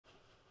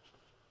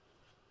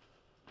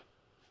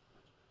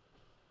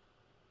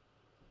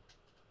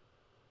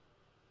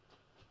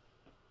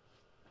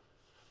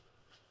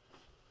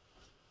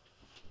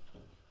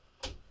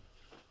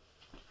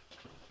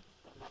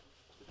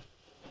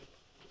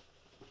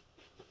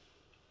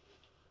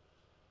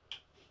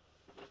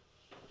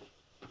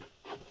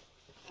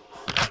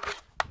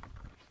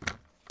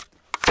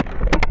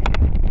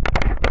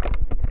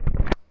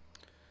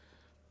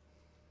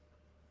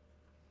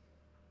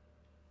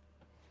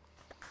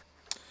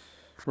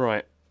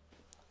Right.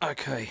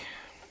 Okay.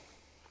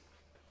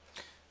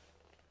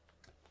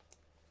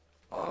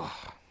 Oh.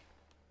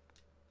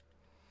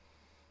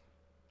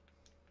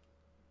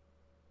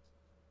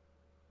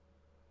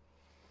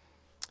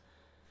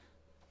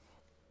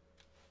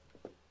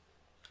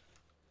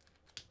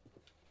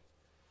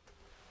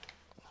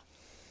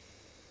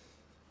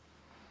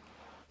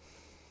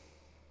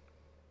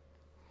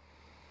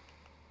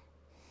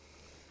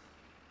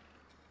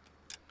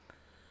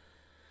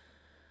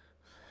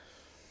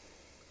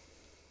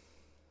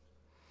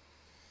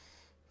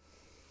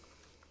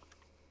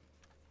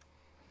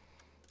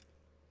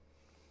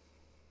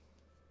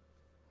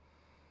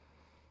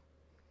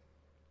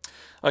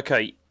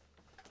 Okay.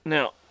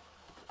 Now,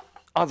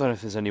 I don't know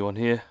if there's anyone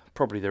here.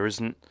 Probably there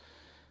isn't.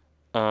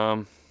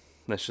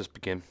 Let's just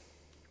begin.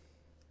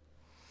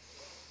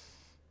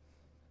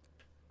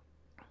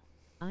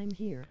 I'm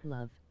here,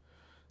 love.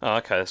 Oh,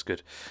 okay, that's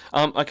good.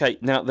 Okay,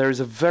 now there is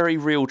a very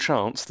real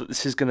chance that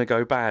this is going to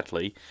go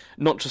badly,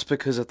 not just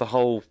because of the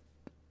whole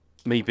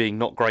me being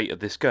not great at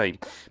this game,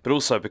 but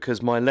also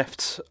because my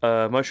left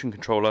motion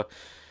controller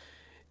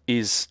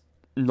is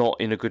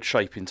not in a good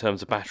shape in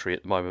terms of battery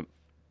at the moment.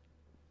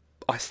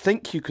 I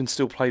think you can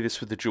still play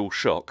this with the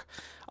DualShock.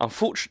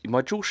 Unfortunately,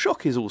 my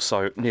DualShock is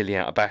also nearly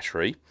out of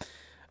battery.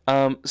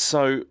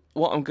 So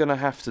what I'm going to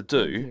have to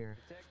do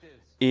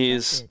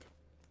is...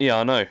 Yeah,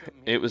 I know.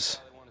 It was...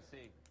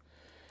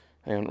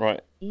 Hang on,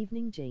 right.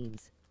 Evening,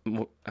 James.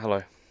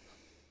 Hello.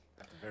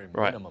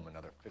 Right.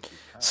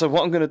 So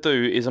what I'm going to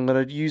do is I'm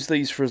going to use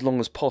these for as long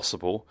as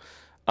possible,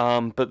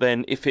 but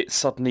then if it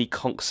suddenly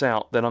conks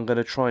out, then I'm going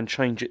to try and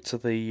change it to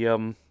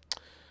the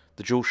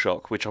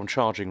DualShock, which I'm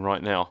charging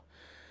right now.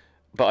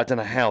 But I don't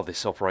know how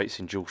this operates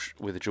in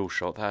with a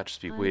DualShock. That'd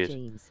just be weird.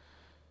 James.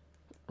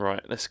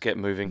 Right, let's get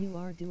moving. You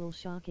are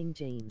DualShocking,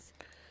 James.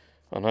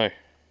 I know.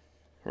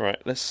 Right,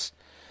 let's...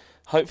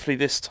 Hopefully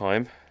this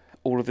time,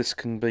 all of this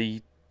can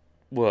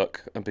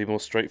work and be more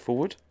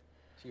straightforward.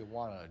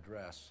 Tijuana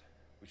address.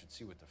 We should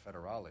see what the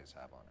Federales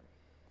have on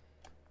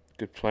it.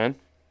 Good plan.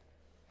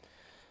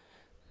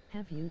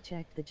 Have you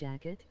checked the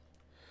jacket?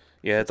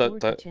 Yeah, don't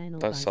start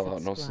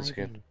that nonsense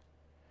again.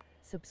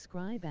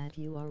 Subscribe at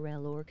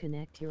URL or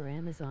connect your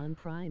Amazon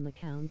Prime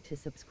account to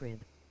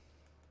subscribe.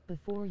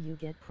 Before you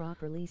get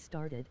properly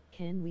started,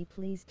 can we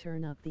please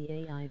turn up the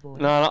AI voice?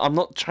 No, I'm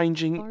not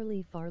changing...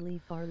 Farley, Farley,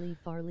 Farley,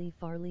 Farley,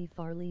 Farley,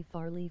 Farley,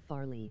 Farley,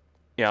 Farley.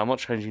 Yeah, I'm not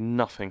changing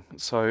nothing.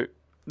 So,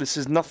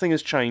 nothing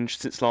has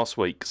changed since last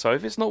week. So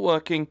if it's not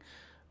working,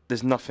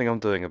 there's nothing I'm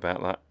doing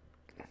about that.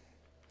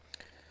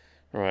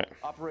 Right.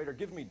 Operator,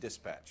 give me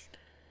dispatch.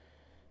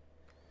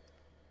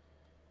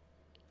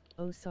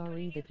 Oh,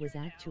 sorry, that was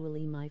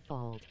actually my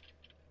fault.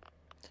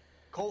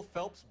 Cole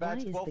Phelps,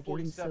 batch 1247.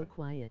 Why is the game so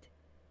quiet?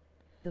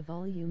 The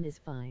volume is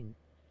fine.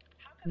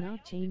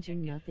 Not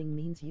changing nothing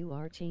means you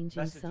are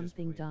changing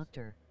something,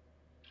 Doctor.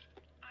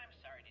 I'm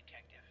sorry,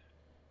 Detective.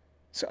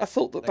 So I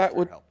thought that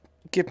would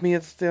give me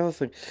the other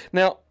thing.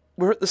 Now,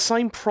 we're at the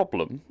same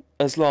problem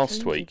as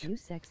last week. You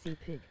sexy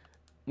pig.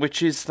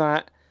 Which is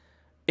that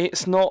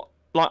it's not...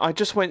 Like, I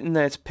just went in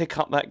there to pick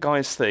up that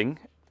guy's thing,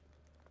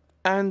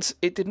 and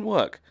it didn't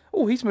work.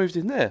 Oh, he's moved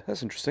in there.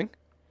 That's interesting.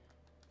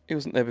 He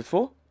wasn't there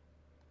before.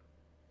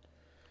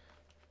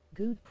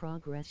 Good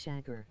progress,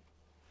 Shagger.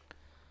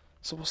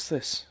 So what's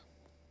this?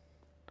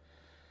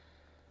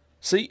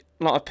 See,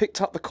 like I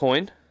picked up the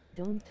coin.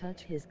 Don't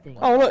touch his thing.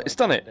 Oh look, it's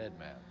done it. Dead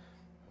man.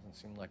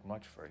 Doesn't seem like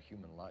much for a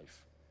human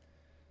life.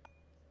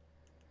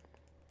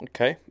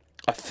 Okay,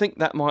 I think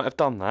that might have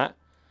done that.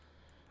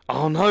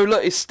 Oh no,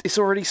 look, it's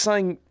already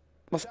saying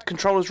my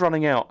controller's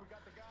running out.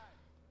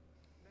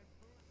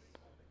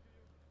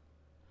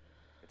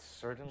 It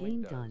certainly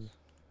Game does. done.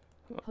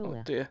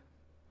 Oh dear.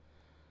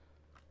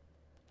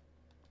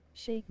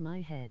 Shake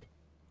my head.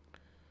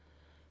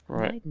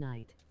 Right. Night,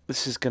 night.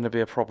 This is going to be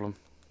a problem.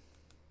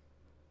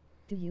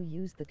 Do you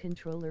use the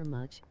controller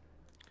much?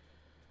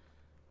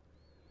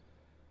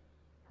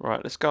 Right,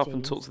 let's go up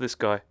and talk to this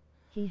guy.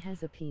 He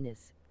has a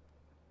penis.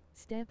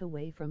 Step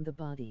away from the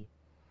body.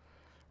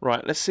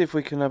 Right, let's see if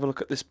we can have a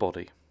look at this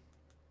body.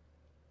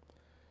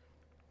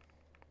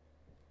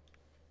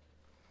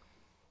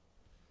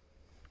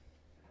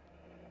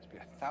 Must be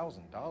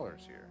 $1,000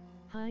 here.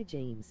 Hi,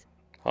 James.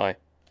 Hi.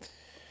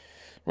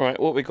 Right,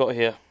 what we got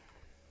here?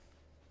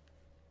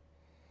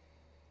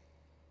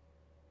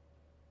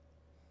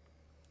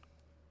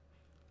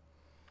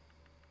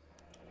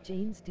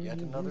 James, do you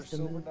use the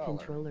move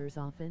controllers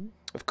often?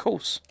 Of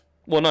course.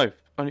 Well, no.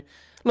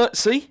 Look,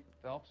 see?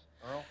 Phelps,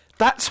 Earl?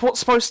 That's what's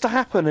supposed to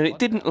happen, and it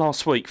didn't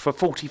last week for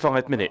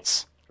 45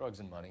 minutes. Drugs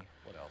and money.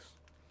 What else?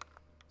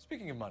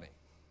 Speaking of money,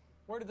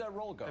 where did that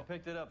roll go? I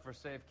picked it up for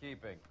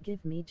safekeeping.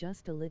 Give me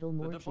just a little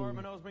more. The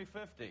department owes me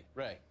 50.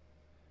 Ray,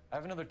 I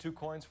have another 2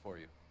 coins for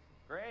you.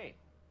 Great.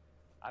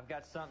 I've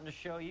got something to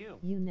show you.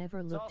 You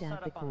never looked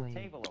at the coin.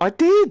 I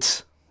did.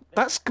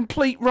 That's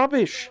complete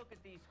rubbish.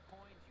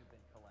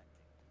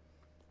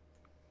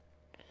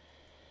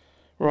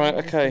 Right,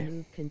 okay. The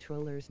move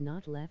controller's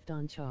not left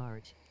on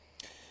charge.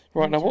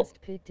 Right, now what?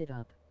 Just picked it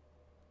up.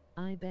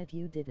 I bet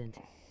you didn't.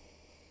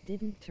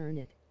 Didn't turn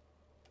it.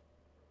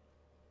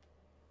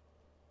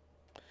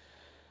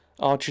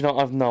 Oh, do you know,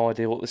 I've no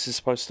idea what this is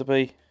supposed to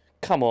be.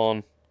 Come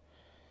on.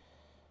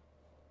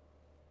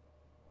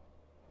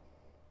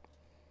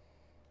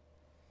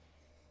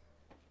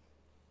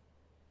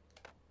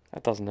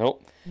 That doesn't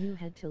help. You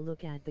had to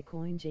look at the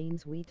coin,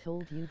 James. We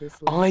told you this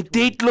I last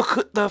did week. look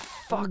at the Oh, no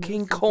fucking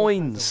simple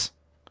coins.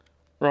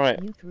 Right.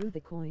 puzzle. You threw the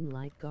coin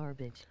like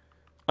garbage.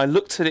 I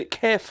looked at it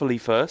carefully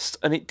first,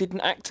 and it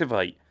didn't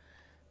activate.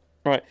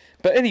 Right.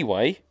 But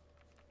anyway,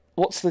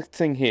 what's the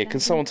thing here? Can Checking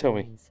someone tell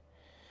me? coins.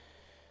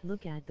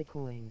 Look at the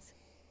coins.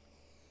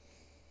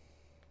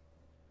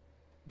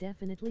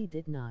 Definitely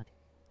did not.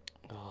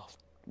 Oh,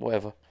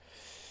 whatever.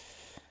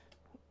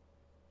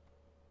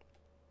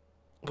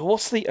 But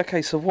what's the...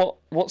 Okay, so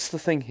what's the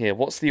thing here?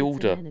 What's the It's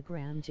order? an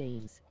anagram,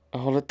 James.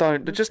 Oh,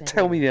 don't. Look Just better.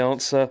 tell me the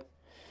answer.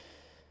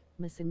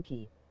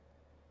 Masinki.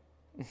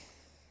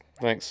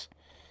 Thanks.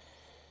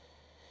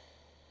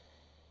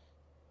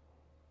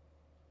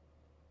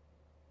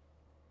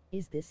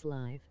 Is this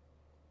live?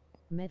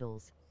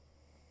 Medals.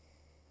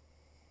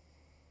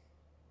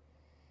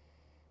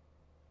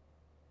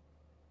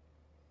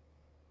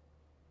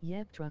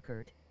 Yep,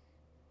 Truckert.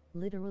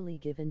 Literally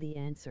given the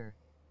answer.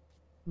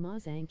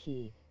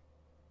 Mazanki.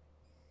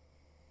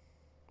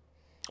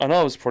 I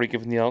know I was probably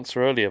given the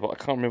answer earlier, but I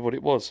can't remember what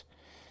it was.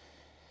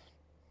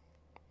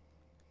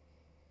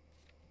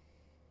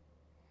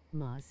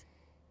 Maz.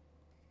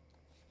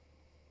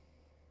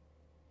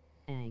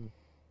 Ang.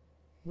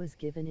 Was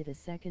given it a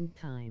second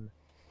time.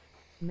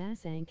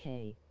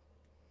 Masanke.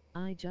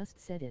 I just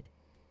said it.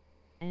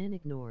 And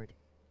ignored.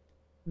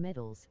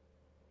 Medals.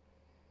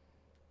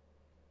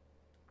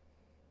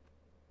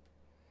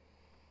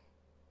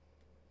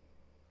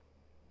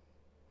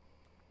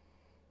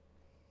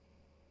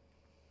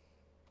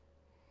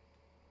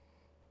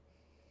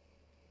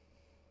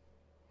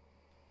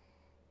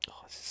 Oh,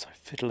 this is so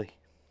fiddly.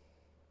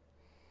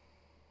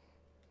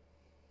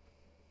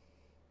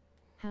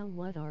 How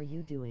what are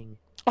you doing?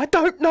 I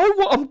don't know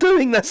what I'm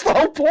doing. That's the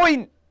whole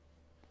point.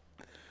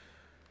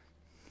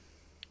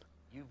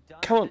 You've done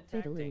Come on.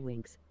 detecting.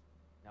 Fiddlywinks.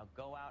 Now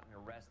go out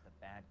and arrest the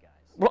bad guys.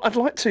 Well, I'd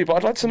like to, but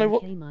I'd like to know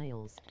what... K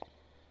Miles.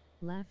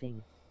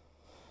 Laughing.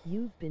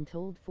 You've been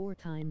told 4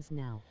 times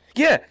now.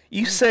 Yeah,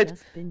 you I've said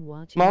just been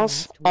watching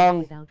Mars, last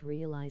week without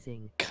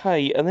realizing.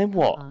 K, and then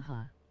what?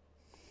 Aha.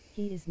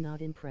 He is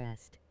not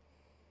impressed.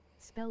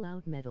 Spell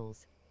out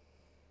medals.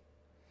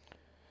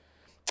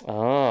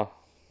 Ah.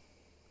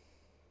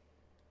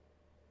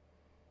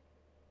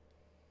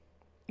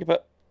 Yeah,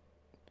 but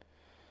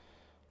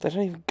they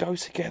don't even go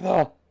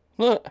together.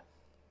 Look.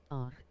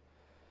 Ah.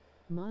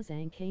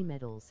 Mazang K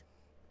medals.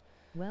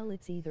 Well,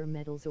 it's either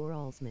medals or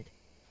Alsmit.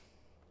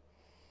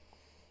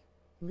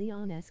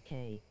 Leon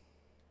SK.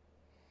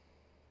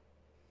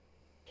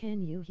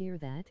 Can you hear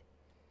that?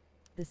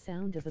 The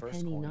sound of The a first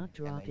penny coin, not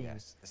dropping.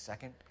 MAS, the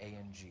second,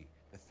 ANG,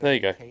 the third, There you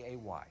go. KAY,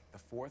 the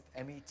fourth,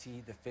 MET,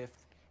 the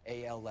fifth,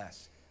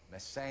 ALS,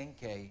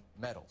 Masanke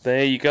Metals.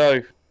 There you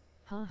go.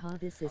 Haha,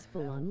 this is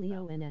full on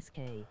Leo NSK.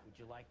 Would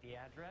you like the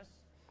address?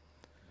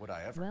 Would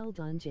I ever? Well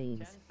done, James.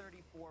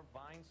 1034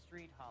 Vine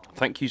Street, Hollywood.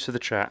 Thank you to the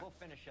chat. We'll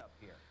finish up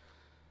here.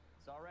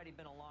 It's already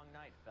been a long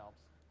night, Phelps.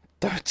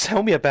 Don't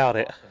tell me about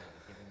it. Awesome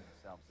at giving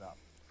themselves up.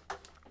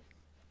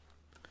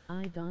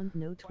 I don't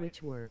know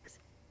Twitch works.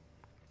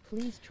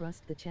 Please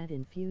trust the chat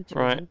in future,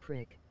 Right. you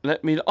prick.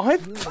 Let me... You're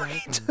I've welcome.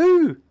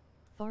 22!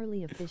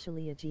 Farley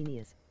officially a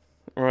genius.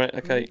 Right,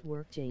 okay. Great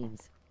work,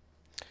 James.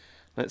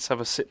 Let's have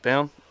a sit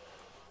down.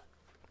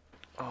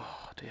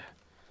 Oh, dear.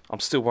 I'm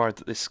still worried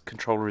that this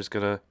controller is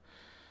going to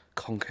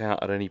conk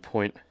out at any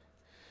point.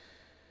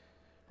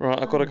 Right,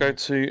 I've got to go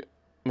to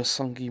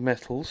Masungi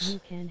Metals.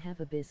 You can have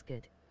a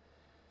biscuit.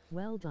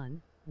 Well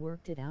done.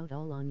 Worked it out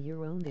all on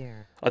your own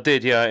there. I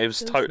did, yeah. It was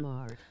So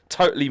smart.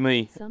 totally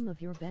me. Some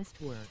of your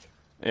best work.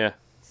 Yeah,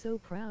 So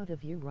proud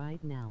of you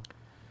right now.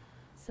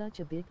 Such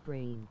a big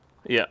brain.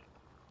 yeah.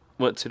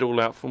 Worked it all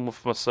out for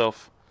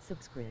myself.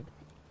 Subscribe.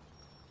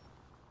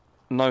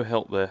 No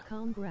help there.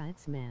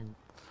 Congrats, man.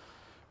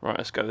 Right,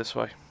 let's go this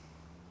way.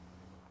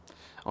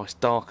 Oh, it's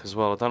dark as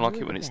well. I don't like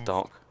You're it when the it's best.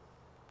 dark.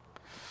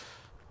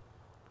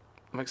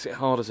 Makes it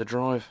harder to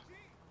drive.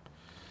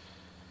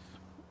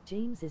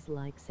 James is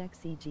like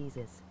sexy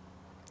Jesus.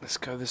 Let's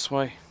go this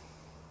way.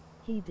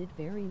 He did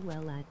very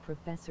well at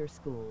professor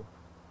school.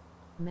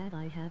 Matt,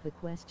 I have a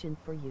question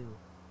for you.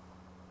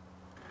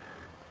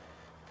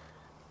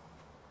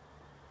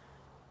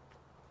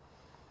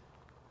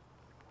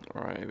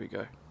 Alright, here we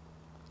go.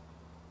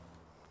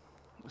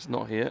 It's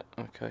not here.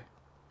 Okay.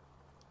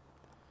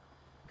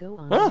 Go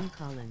on, Ah!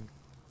 Colin.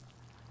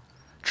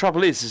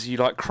 Trouble is you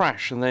like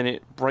crash and then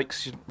it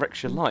wrecks your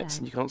In lights fact,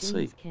 and you can't see.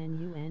 James, can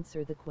you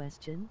answer the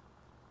question?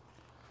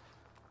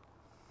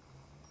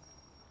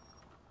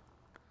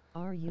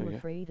 Are you Okay.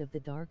 afraid of the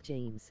dark,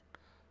 James?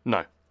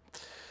 No.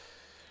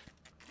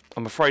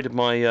 I'm afraid of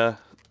my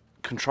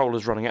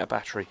controllers running out of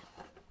battery.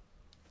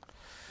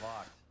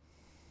 Locked.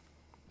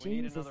 We need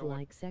James is another one.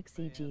 like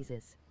sexy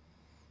Jesus.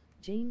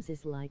 James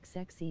is like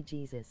sexy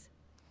Jesus.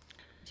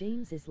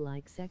 James is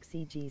like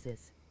sexy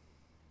Jesus.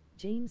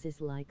 James is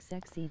like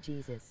sexy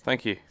Jesus.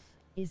 Thank you.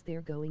 Is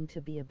there going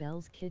to be a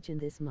Bell's Kitchen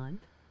this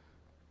month?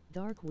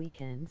 Dark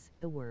weekends,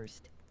 the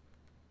worst.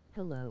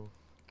 Hello.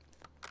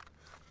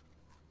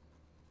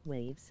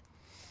 Waves.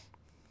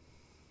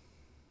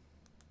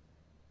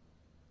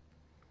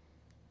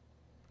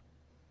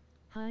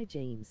 Hi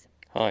James.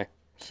 Hi.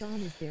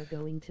 Sean, is there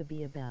going to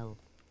be a Bell?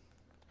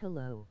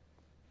 Hello.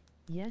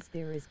 Yes,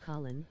 there is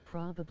Colin,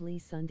 probably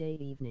Sunday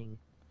evening.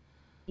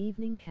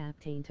 Evening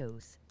Captain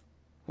Tos.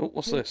 Oh,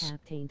 what's Hey, this?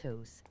 Captain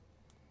Tos.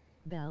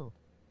 Bell.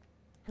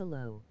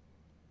 Hello.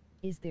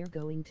 Is there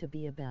going to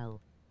be a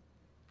Bell?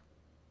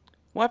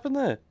 What happened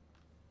there?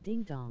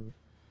 Ding dong.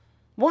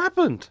 What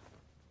happened?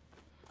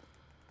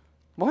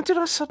 Why did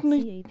I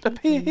suddenly CAP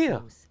appear here?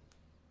 Tos.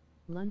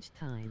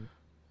 Lunchtime.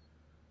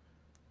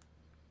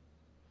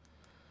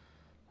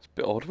 It's a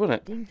bit odd, wasn't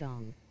it? Ding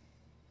dong.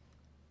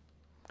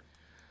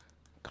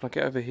 Can I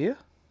get over here?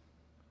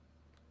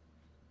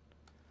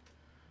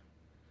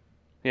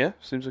 Yeah,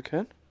 seems I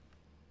can.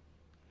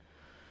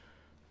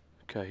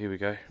 Okay, here we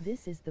go.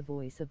 This is the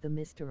voice of the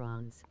Mr.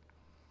 Ons.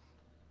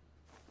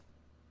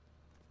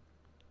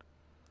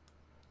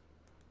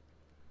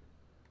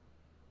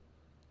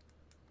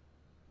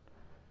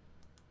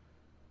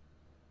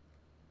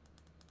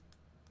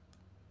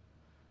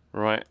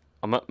 Right,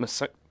 I'm at my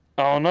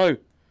Oh no!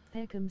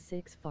 Peckham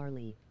 6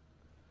 Farley.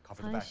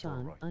 Cover the Hi back door,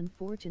 Sean, Roy.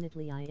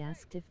 unfortunately I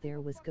asked if there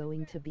was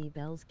going to be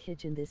Bell's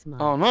Kitchen this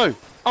month. Oh no!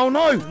 Oh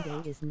no!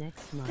 Sunday is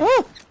next month.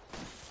 Ah!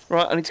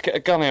 Right, I need to get a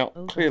gun out,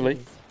 Oh, clearly.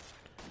 guys.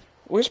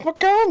 Where's my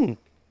gun?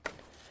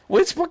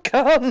 Where's my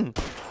gun?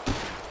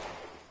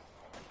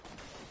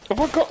 Have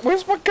I got...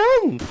 Where's my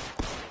gun?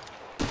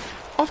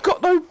 I've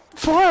got no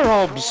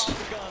firearms!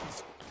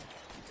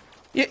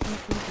 Yeah.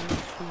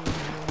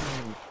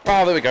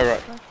 Oh, there we go, right.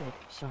 Fuck it,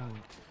 Sean.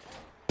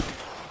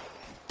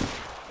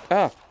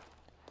 Ah.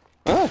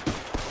 Ah.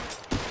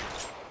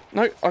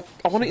 No,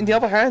 I want it in the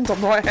other hand.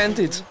 I'm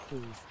right-handed.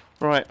 Please.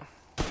 Right.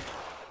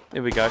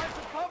 Here we go.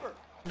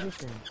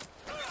 Listen.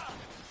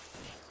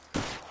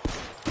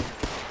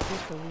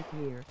 It's a leap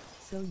year,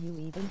 so you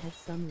even have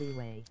some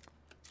leeway.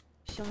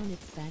 Sean,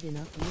 it's bad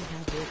enough you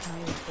have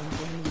retired from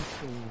gaming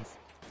streams.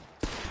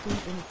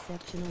 He's an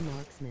exceptional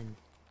marksman.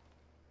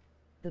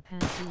 The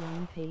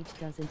Patreon page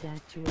doesn't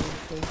actually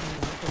say he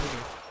updated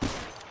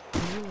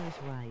it. Noire's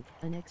right,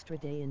 an extra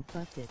day and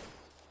fucked it.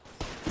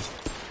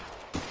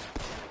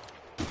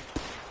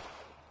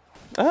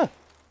 Ah.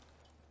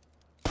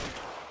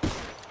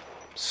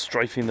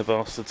 Strafing the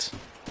bastards.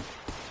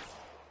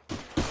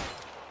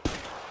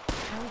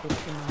 Target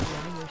to my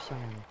liar,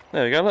 Sean.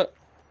 There we go, look.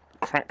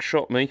 Crack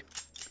shot me.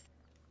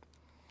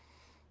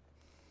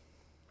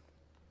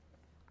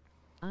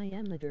 I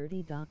am the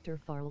dirty Dr.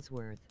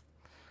 Farlesworth.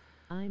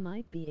 I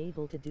might be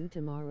able to do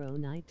tomorrow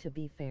night, to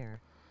be fair.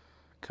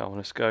 Come on,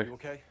 let's go. You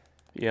okay?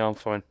 Yeah, I'm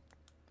fine.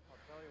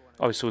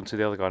 I was talking to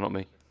the other guy, not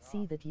me.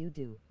 See that you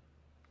do.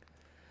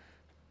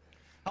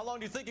 How long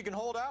do you think you can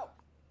hold out?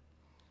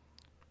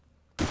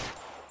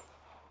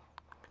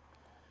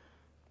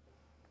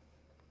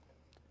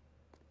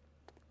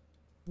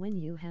 When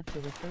you have to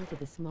refer to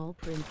the small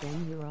print,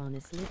 then you're on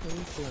a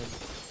slippery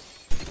slope.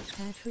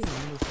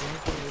 Patreon is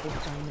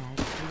regulated by MAD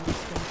to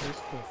establish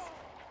this.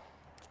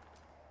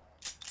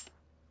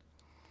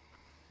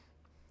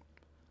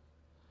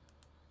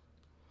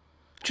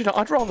 Do you know,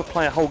 I'd rather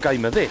play a whole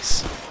game of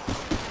this.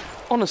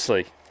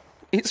 Honestly,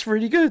 it's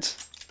really good.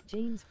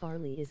 James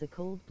Farley is a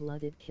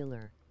cold-blooded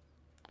killer.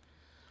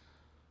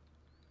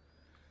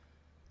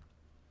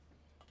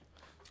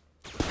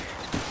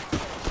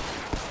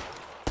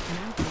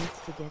 Matt needs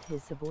to get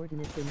his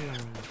subordinates in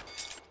line.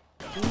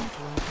 James,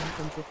 what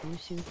happens if you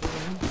shoot your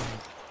own head?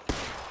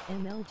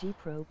 MLG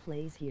Pro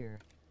plays here.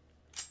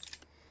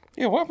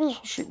 Yeah, what happens if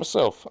I shoot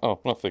myself? Oh,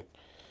 nothing.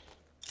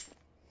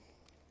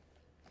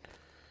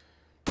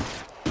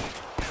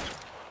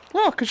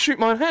 Oh, I can shoot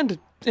my own hand.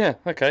 Yeah,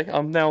 okay.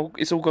 I'm now.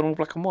 It's all gone all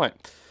black and white.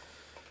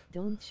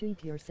 Don't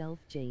shoot yourself,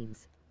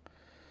 James.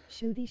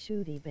 Shooty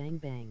shooty bang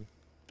bang.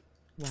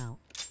 Wow.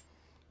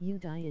 You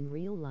die in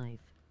real life.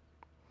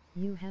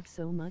 You have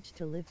so much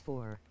to live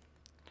for.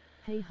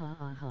 Hey ha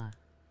ha ha.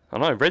 I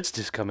know, Red's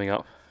just coming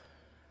up.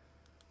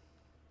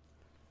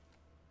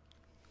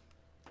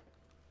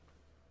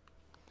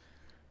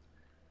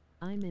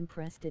 I'm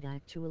impressed it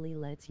actually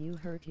lets you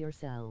hurt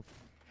yourself.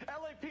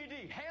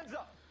 LAPD, hands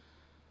up!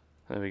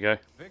 There we go.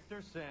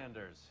 Victor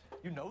Sanders.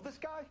 You know this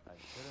guy? I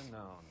should have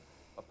known.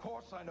 Of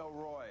course I know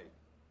Roy.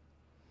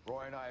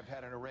 Roy and I have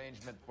had an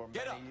arrangement for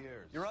Get up. many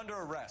years. You're under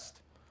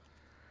arrest.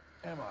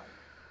 Am I?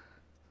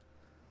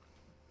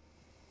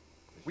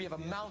 We have a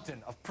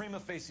mountain of prima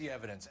facie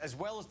evidence, as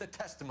well as the You'd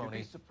testimony.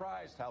 be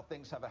surprised how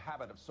things have a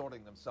habit of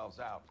sorting themselves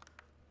out.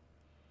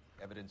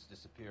 Evidence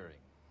disappearing.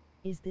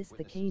 Is this the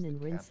Witnesses Kane that and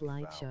can't Rinse be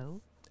light found.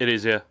 show? It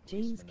is, yeah.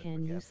 James, Policemen can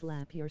and you forget.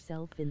 slap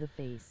yourself in the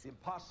face? The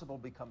impossible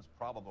becomes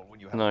probable when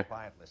you have No. a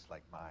client list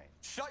like mine.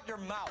 Shut your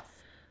mouth.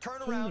 Turn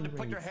Kane around and and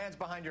put your Rinse. hands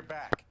behind your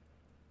back.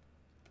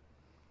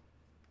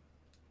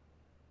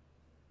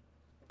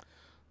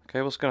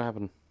 Okay, what's going to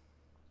happen?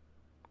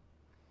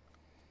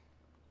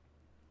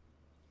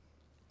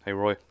 Hey,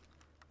 Roy.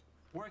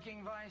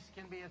 Working vice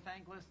can be a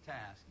thankless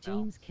task.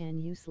 James, Phelps.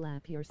 can you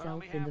slap But on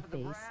yourself in behalf the of the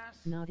face? brass,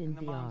 Not in and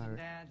the moms and VR.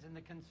 dads and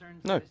the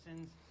concerned No.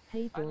 citizens,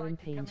 Hey, I'd Doran like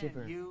to commend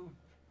Paingiver. you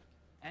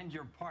and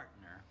your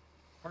partner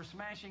for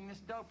smashing this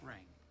dope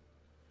ring.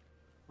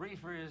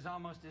 Reefer is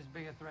almost as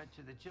big a threat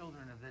to the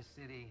children of this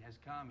city as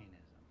communism.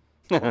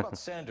 What about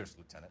Sanders,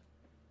 Lieutenant?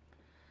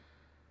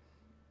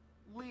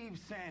 Leave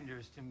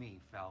Sanders to me,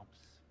 Phelps.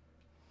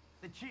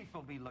 The chief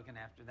will be looking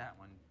after that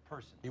one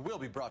personally. He will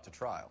be brought to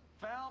trial.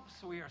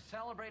 Phelps, we are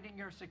celebrating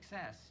your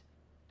success.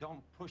 Don't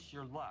push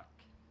your luck.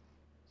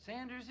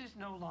 Sanders is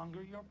no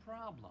longer your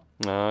problem.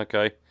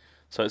 Okay.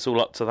 So it's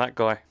all up to that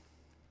guy.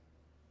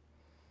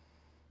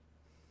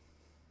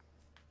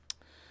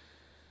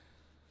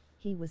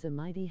 He was a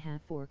mighty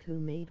half-orc who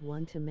made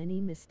one too many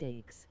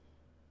mistakes.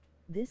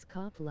 This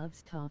cop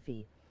loves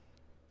toffee.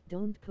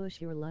 Don't push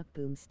your luck,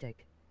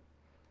 boomstick.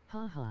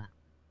 Haha.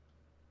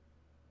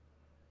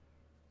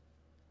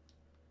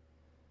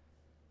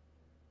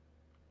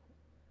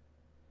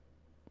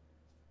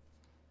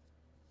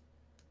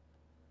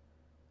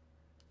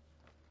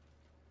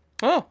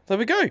 Oh, there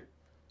we go.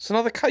 It's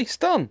another case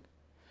done.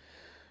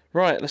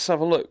 Right, let's have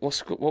a look.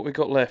 What we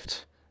got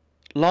left?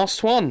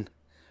 Last one.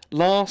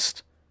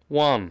 Last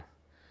one.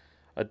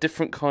 A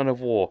different kind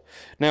of war.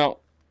 Now,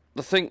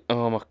 the thing...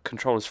 Oh, my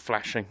controller's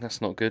flashing.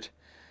 That's not good.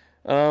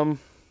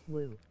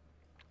 Woo.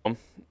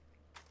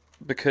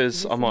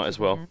 Because I Listen might to as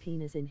the well.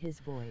 happiness in his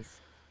voice.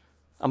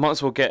 I might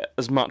as well get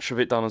as much of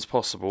it done as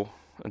possible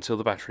until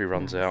the battery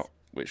runs Nice. out,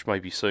 which may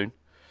be soon.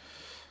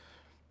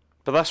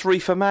 But that's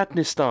Reefer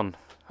Madness done.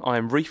 I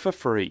am Reefer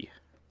free.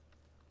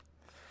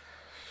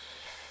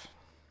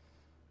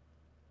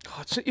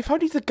 God, so if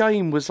only the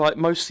game was like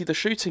mostly the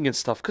shooting and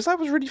stuff, because that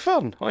was really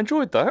fun. I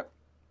enjoyed that.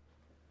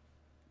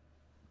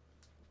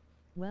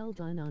 Well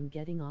done on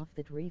getting off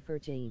that reefer,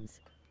 James.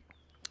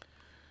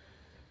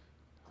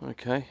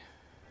 Okay.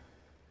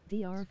 Dr.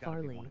 gotta be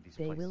Farley, one of these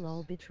they will places.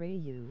 all betray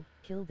you.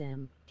 Kill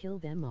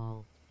them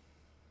all.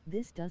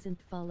 This doesn't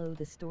follow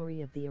the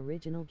story of the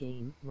original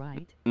game,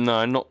 right?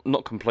 No,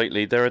 not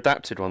completely. They're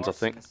adapted ones, I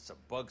think. Arsonist's a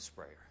bug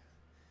sprayer.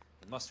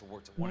 He must have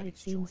worked at one of Night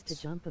these seems joints.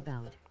 to jump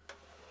about.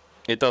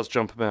 It does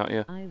jump about,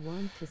 yeah. I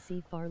want to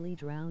see Farley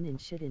drown in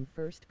shit in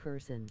first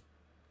person.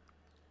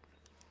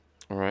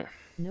 Alright.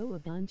 No, a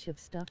bunch of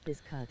stuff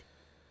is cut.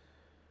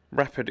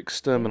 Rapid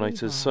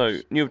exterminators. So,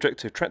 harsh. new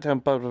objective. Track down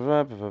blah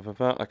blah blah blah blah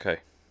blah. Okay.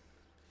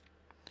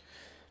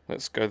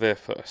 Let's go there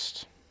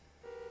first.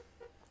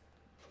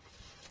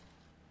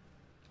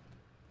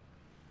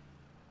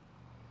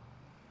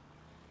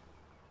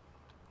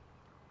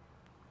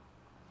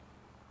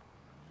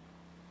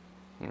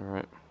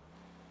 Alright.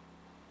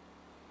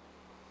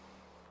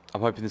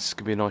 I'm hoping this is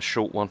going to be a nice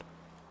short one.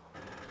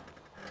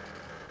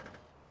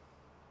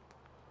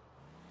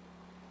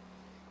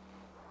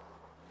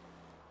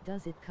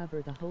 Does it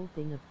cover the whole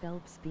thing of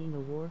Phelps being a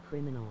war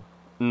criminal?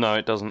 No,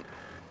 it doesn't.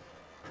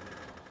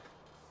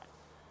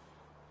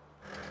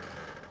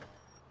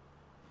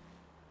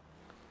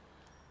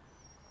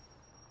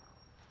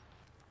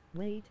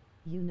 Wait,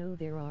 you know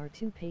there are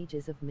 2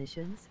 pages of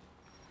missions?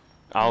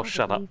 Oh,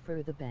 shut up. Probably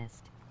for the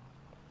best.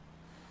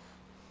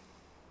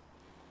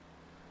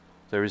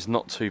 There is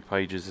not 2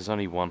 pages, there's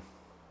only one.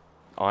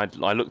 I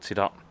looked it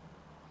up.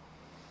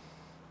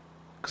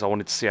 Because I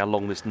wanted to see how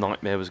long this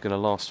nightmare was going to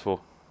last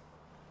for.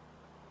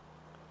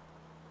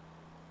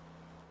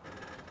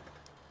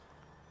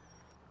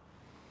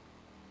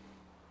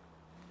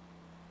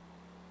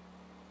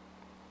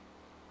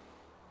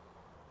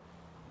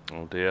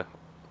 Oh dear.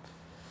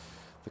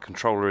 The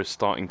controller is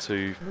starting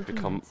to Looking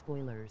become at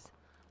spoilers.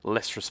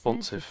 less Sad to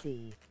responsive.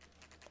 see.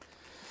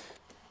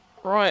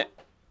 Right,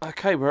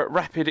 okay, we're at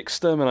Rapid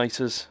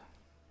Exterminators.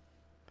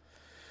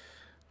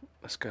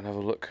 Let's go and have a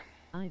look.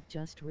 I've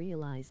just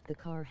realized the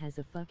car has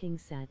a fucking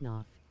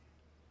sat-nav.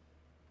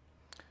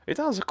 It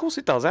does, of course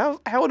it does. How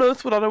on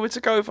earth would I know where to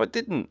go if I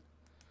didn't?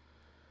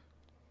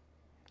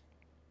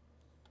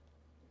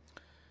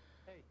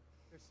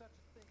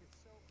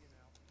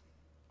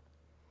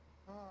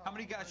 How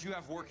many guys you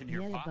have working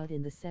here, Yeah, Pop? but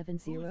in the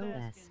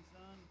 70S,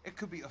 It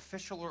could be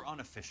official or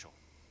unofficial.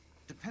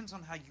 Depends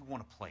on how you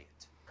want to play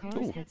it.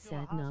 cars had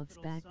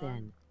sat-navs back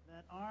then.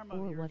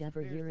 Or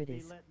whatever year it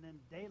is.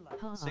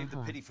 Ha Save the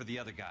ha. pity for the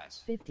other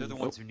guys. 50s. They're the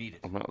ones who need it.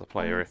 I'm out of the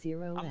play area.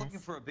 I'm looking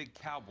 0S. for a big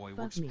cowboy who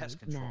Fuck works me, pest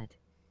control. Matt.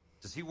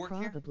 Does he work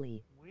here?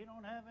 Probably.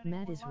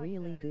 Matt is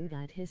really good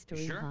at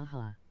history, sure?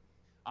 haha.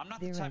 I'm not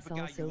the There type is of guy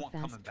you also want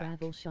coming fast back.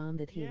 travel, Sean,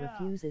 that he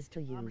refuses to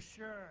use.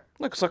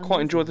 No, because I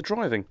quite enjoy the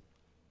driving.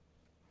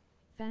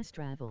 Fast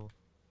travel.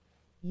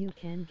 You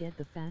can get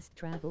the fast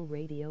travel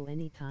radio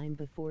anytime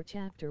before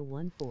Chapter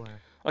 1-4.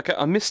 Okay,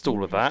 I missed all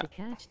You of have that. to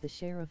catch the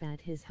sheriff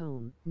at his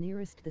home,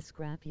 nearest the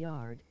scrap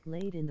yard,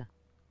 laid in the...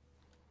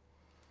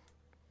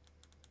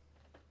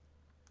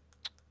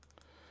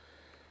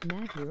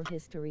 Matt, your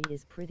history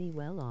is pretty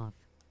well off.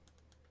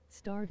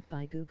 Start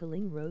by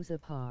Googling Rosa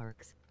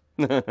Parks.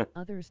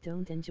 Others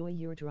don't enjoy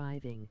your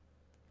driving.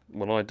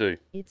 Well, I do.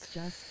 It's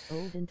just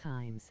olden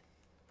times.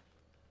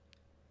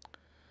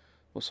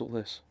 What's all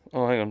this?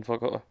 Oh, hang on, if I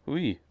got a...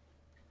 Ooh.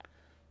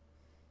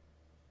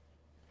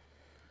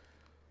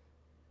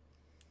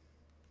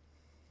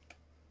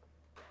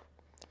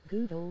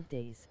 Good old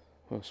days.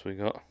 What else we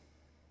got?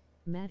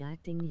 Matt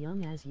acting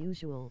young as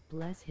usual,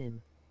 bless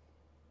him.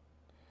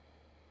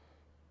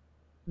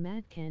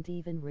 Matt can't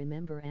even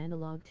remember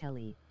analog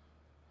telly.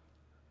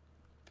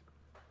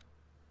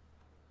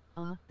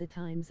 Ah, the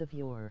times of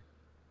yore.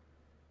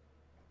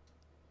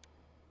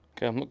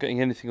 Okay, I'm not getting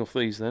anything off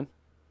these then.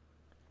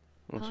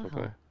 That's Ha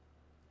okay. ha.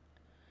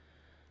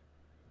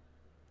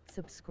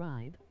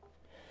 Subscribe.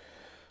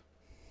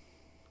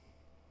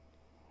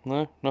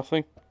 No,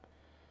 nothing.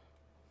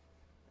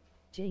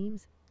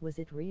 James, was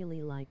it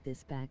really like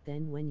this back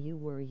then when you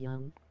were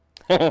young?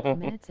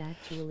 Matt's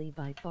actually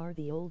by far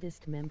the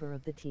oldest member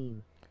of the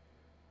team.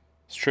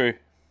 It's true.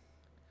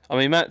 I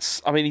mean,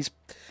 he's...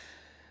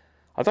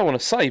 I don't want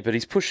to say, but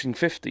he's pushing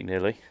 50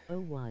 nearly. Oh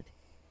what?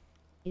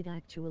 It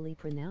actually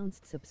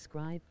pronounced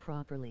subscribe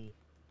properly.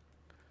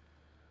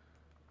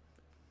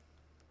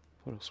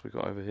 What else we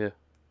got over here?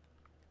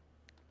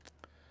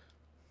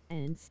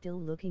 And still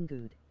looking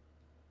good.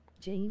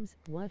 James,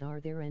 what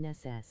are their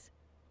NSS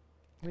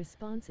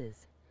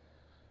responses?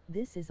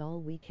 This is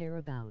all we care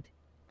about.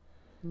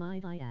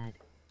 Might I add?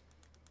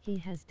 He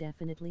has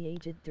definitely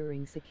aged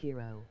during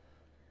Sekiro.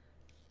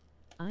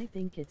 I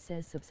think it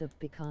says sub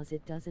because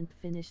it doesn't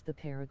finish the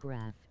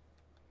paragraph.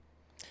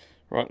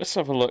 Right, let's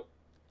have a look.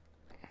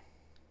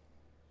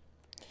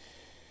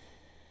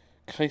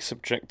 Case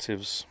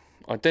objectives.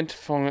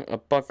 Identify a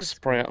bug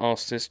sprayer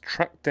artist.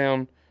 Track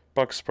down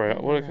bug sprayer.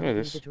 What do I know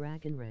this? The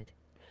Dragon Red.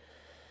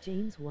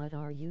 James, what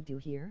are you do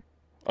here?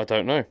 I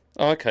don't know.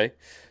 Oh, okay.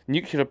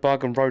 Nuclear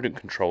bug and rodent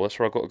control. That's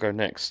where I've got to go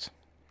next.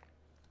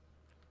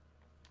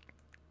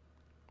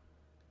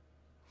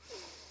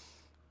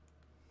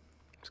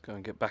 Let's go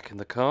and get back in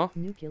the car.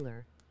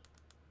 Nuclear.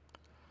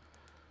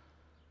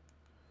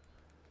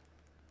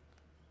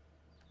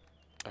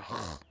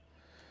 Ugh.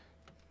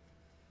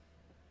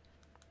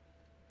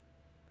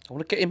 I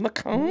want to get in my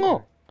car.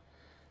 Noire.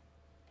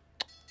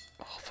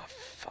 Oh, for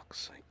fuck's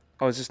sake.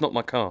 Oh, is this not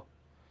my car?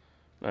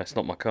 No, it's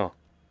not my car.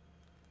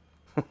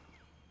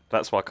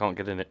 That's why I can't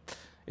get in it.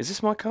 Is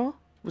this my car?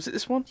 Was it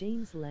this one?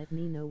 James, let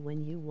me know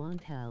when you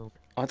want help.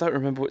 I don't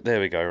remember what... There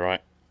we go,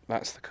 right.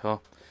 That's the car.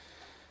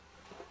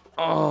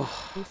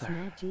 Oh. It's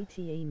not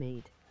GTA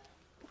made.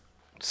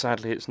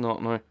 Sadly, it's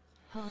not, no.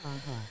 Ha ha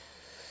ha.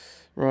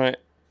 Right.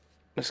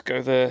 Let's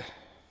go there.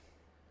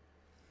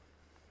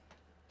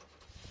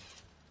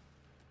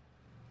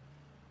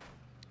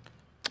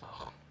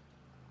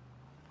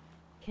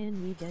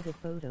 Can we get a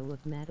photo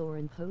of Matt or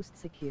in post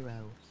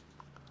Sekiro?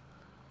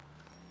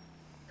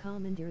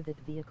 Commandeer that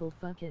vehicle,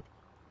 fuck it.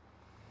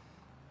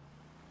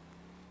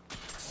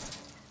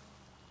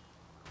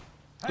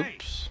 Hey!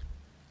 Oops.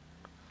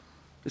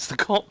 It's the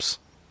cops.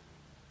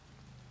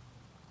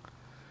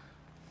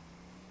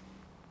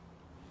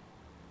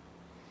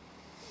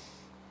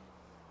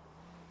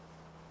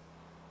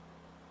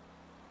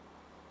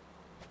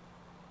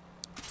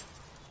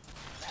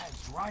 Bad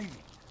driving.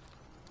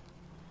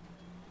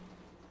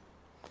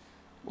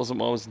 Wasn't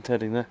what I was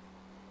intending there.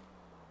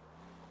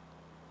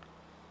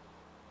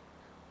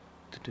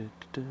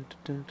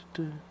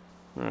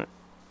 Right.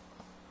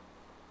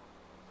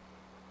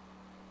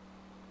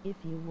 If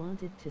you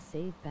wanted to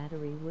save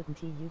battery,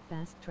 wouldn't you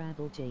fast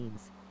travel,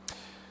 James?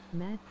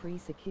 Matt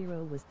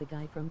pre-Sekiro was the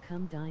guy from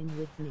Come Dine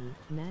With Me.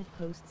 Matt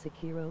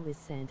post-Sekiro is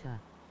Santa.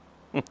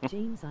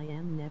 James, I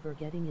am never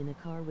getting in a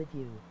car with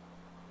you.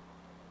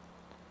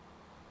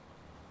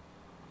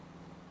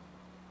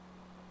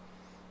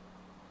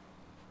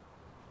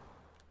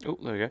 Oh,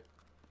 there we go.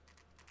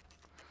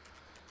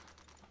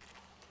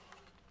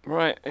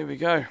 Right, here we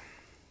go.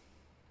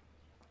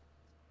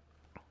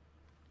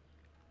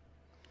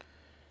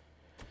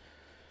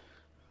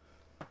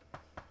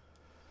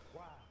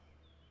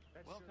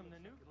 Welcome to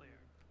Nuclear.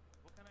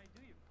 What can I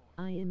do you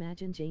for? I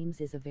imagine James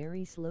is a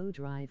very slow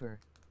driver.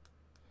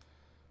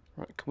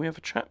 Right, can we have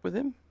a chat with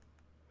him?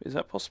 Is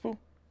that possible?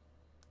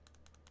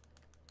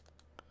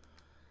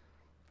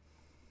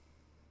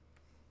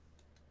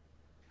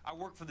 I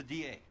work for the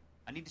DA.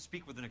 I need to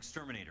speak with an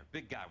exterminator.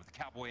 Big guy with a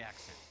cowboy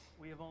accent.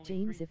 We have only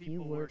James, three if you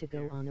people were work to go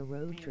here. on a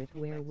road Me and trip, two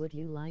where Mexicans. would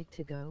you like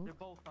to go? They're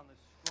both on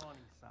the scrawny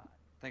side.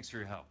 Thanks for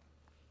your help.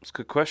 It's a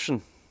good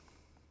question.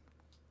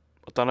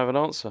 I don't have an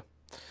answer.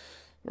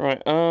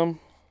 Right,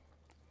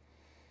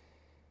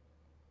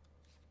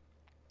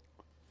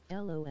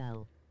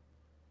 LOL.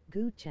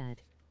 Good chat.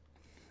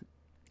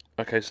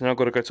 okay, so now I've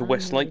got to go to I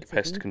West know Lake it's a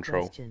Pest good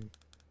Control. question.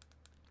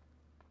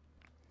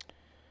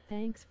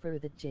 Thanks for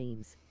the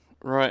James.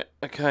 Right,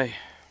 okay.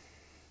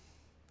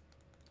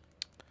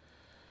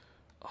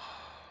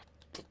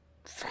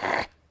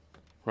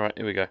 Right,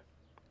 here we go.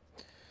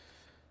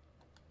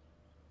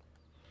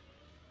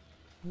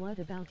 What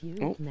about you,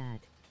 Oh.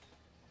 Matt?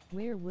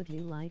 Where would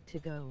you like to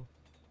go?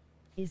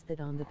 Is that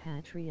on the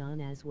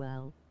Patreon as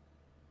well?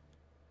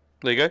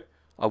 There you go.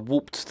 I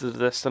warped to the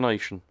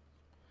destination.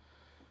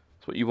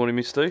 That's what you wanted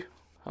me to do?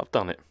 I've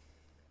done it.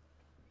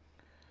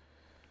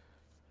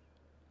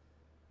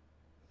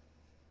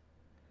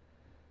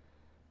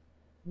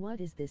 What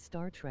is this,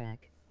 Star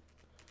Trek?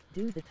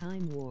 Do the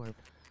time warp.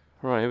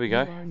 Right, here we You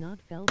go. are not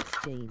Phelps,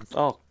 James.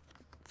 Oh,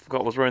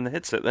 Forgot I was wearing the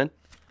headset then.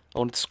 I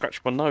wanted to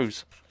scratch my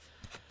nose.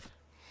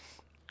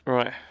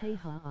 Right. Hey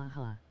ha ha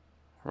ha.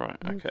 Right,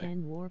 You okay.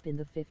 can warp in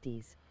the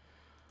 50s.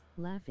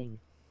 Laughing.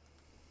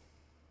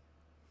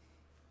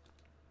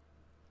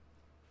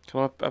 Can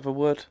I have a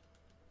word?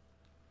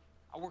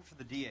 I work for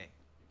the DA.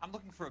 I'm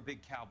looking for a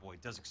big cowboy,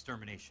 does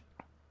extermination.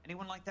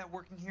 Anyone like that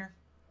working here?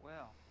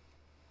 Well,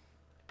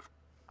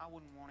 I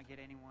wouldn't want to get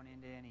anyone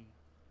into any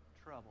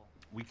trouble.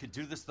 We could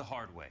do this the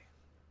hard way.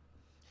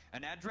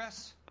 An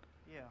address?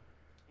 Yeah,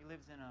 he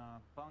lives in a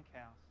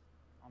bunkhouse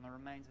on the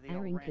remains of the old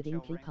Aaron Rancho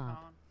Kadinky Rincon.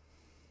 Pop.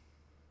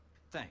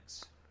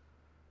 Thanks.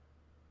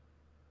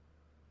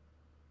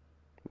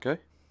 Okay.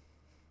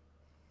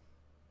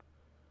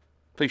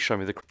 Please show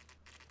me the...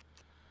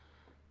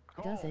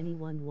 Does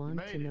anyone want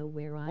to know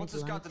where I'd What's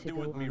this like got to to do go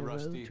with me, on a road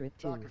Rusty? trip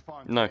to? Dr.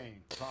 Fontaine, No.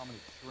 prominent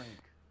shrink,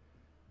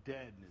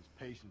 dead in his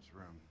patient's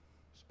room,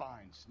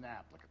 spine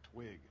snapped like a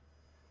twig.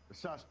 The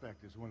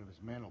suspect is one of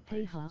his mental Hey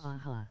patients. ha ha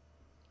ha.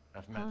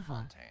 I've Ha met ha.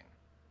 Fontaine.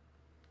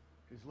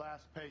 His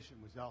last patient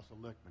was Elsa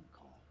Lichtman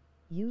call.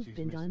 You've She's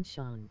been missing. done,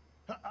 Sean.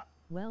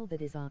 Well,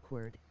 that is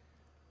awkward.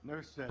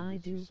 Nurse said I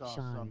that she do, saw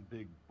Sean. some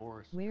big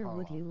Boris Where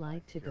would Karloff you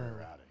like type to carry go?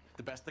 her out of here.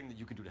 The best thing that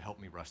you can do to help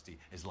me, Rusty,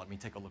 is let me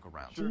take a look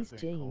around. Sure Jeez, thing,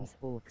 James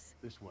Cole. Oaks.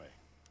 This way.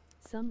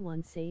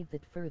 Someone save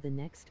that for the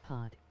next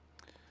pod.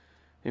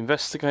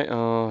 Investigate...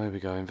 Oh, here we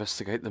go.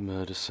 Investigate the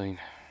murder scene.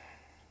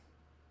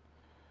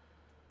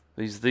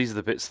 These are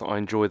the bits that I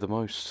enjoy the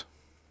most.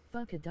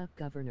 Fuck a duck,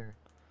 Governor.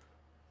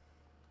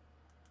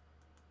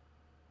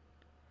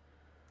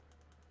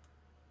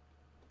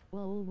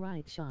 Well, all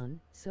right,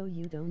 Sean, so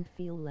you don't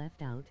feel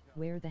left out,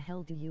 where the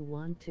hell do you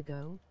want to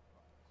go?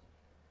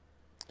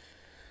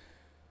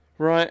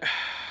 Right.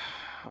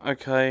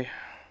 Okay.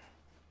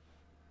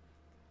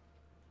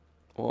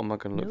 What am I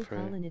going to No, look for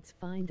here? Colin, it's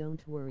fine,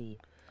 don't worry.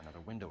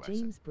 Another window exit.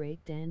 James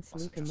Breakdance Must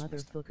Luke have a just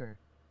missed him. motherfucker.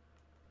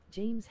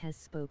 James has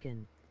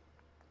spoken.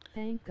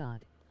 Thank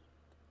God.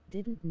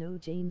 Didn't know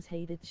James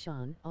hated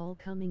Sean, all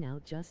coming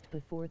out just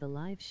before the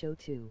live show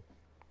too.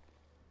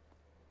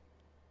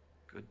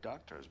 Good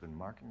doctor has been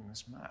marking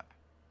this map.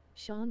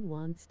 Sean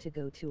wants to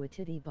go to a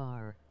titty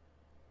bar.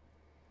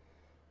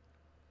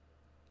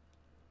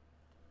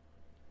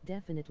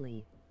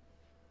 Definitely.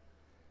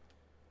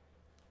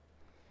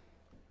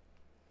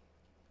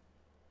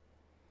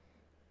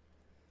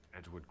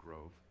 Edgewood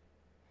Grove,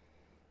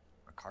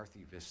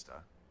 McCarthy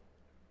Vista,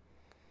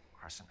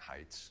 Crescent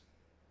Heights,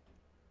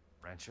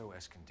 Rancho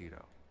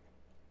Escondido.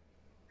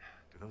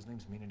 Do those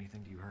names mean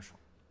anything to you, Herschel?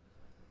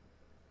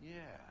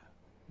 Yeah.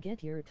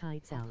 Get your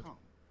tights How out. come?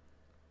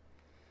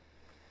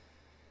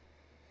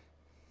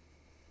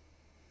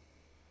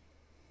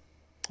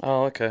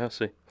 Oh, okay, I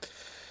see.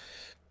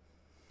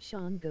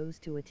 Sean goes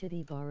to a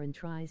titty bar and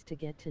tries to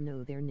get to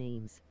know their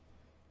names.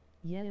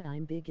 Yeah,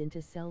 I'm big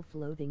into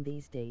self-loathing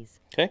these days.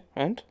 Okay,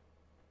 and?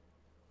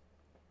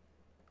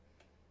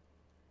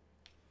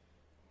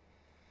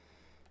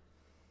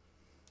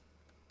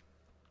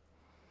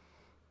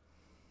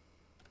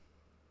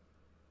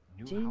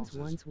 New James houses.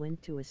 once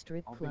went to a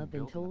strip all being club and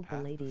built in the told the path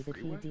of lady the that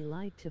freeway? he'd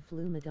like to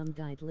flew Madame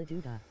Died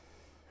Laduda.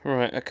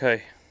 Right,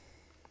 okay.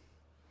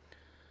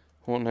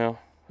 What now?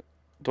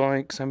 Do I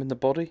examine the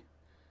body?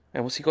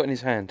 And what's he got in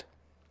his hand?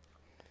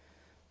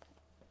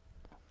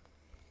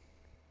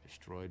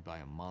 Destroyed by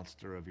a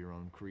monster of your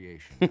own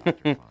creation, Dr.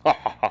 Fontaine. Ha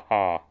ha ha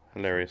ha. Heard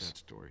Hilarious. that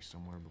story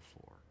somewhere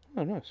before.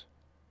 Oh, nice.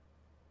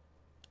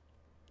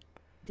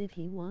 Did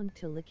he want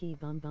to licky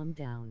bum bum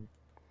down?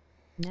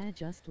 Nah,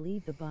 just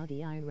leave the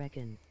body, I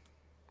reckon.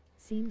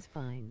 Seems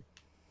fine.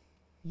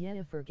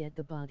 Yeah, forget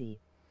the body.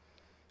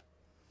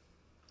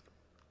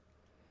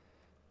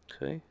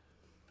 Okay.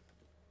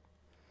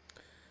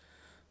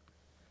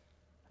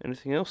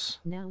 Anything else?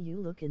 Now you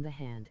look in the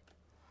hand.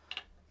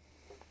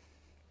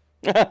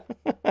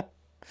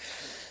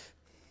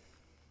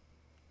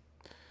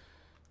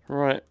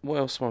 Right, what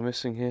else am I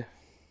missing here?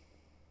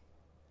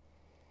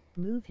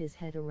 Move his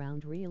head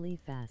around really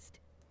fast.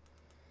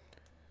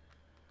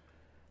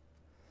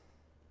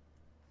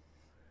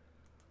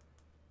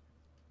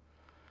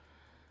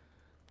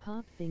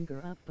 Pop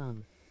finger up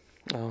bum.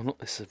 Oh, not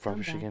this is Come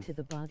rubbish back again. to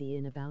the body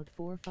in about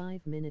 4 or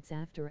 5 minutes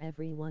after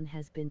everyone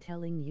has been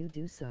telling you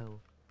do so.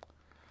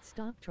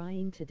 Stop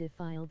trying to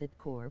defile that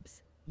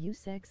corpse, you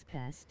sex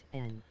pest,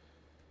 and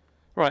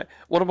Right,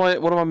 what am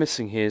I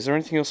missing here? Is there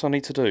anything else I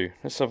need to do?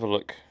 Let's have a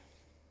look.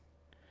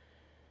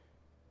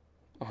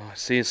 Oh, I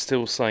see it's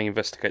still saying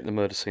investigate the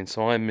murder scene,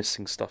 so I am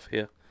missing stuff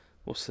here.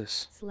 What's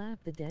this? slap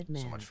the dead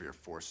man. So much for your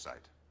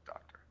foresight,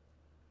 Doctor.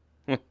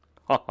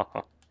 Ha ha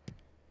ha.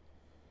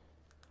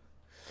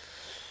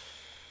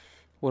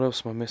 What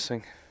else am I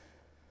missing?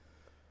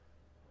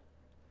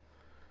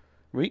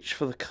 Reach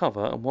for the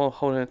cover and while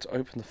holding it to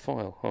open the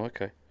file. Oh,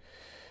 okay.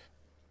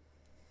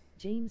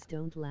 James,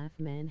 don't laugh,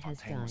 man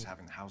has Fontaine was died.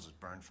 having houses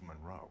burned from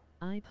Monroe.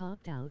 I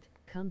popped out,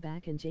 come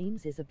back and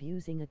James is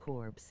abusing a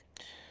corpse.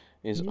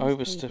 Is Newspaper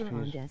overstepping.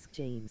 on desk,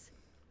 James.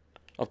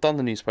 I've done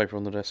the newspaper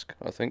on the desk,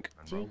 I think.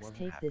 Monroe Jakes, wasn't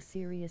take happy. this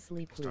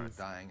seriously, People started please.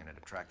 dying and it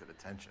attracted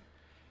attention.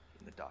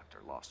 And the doctor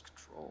lost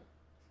control.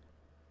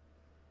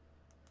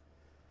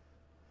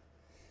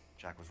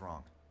 Jack was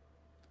wrong.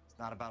 It's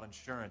not about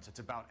insurance, it's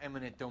about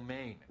eminent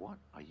domain. What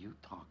are you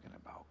talking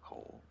about,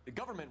 Cole? The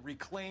government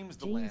reclaims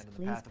the James, land in the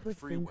please path of the put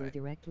finger freeway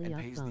directly and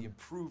up pays bump. the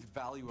improved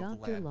value of the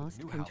Doctor land with lost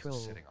new control.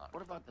 houses sitting on it.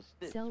 What about the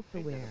Stitch?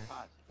 Self-aware. Pay their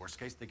deposit. Worst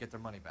case, they get their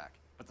money back.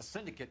 But the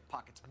syndicate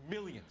pockets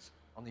millions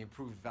on the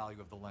improved value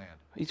of the land.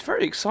 He's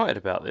very excited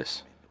about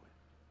this.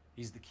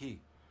 He's the key.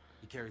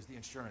 He carries the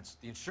insurance.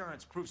 The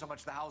insurance proves how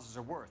much the houses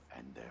are worth.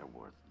 And they're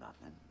worth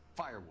nothing.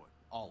 Firewood,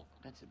 all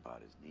of them. That's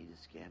about as neat a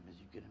scam as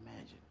you can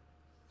imagine.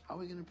 How are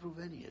we going to prove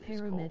any of this,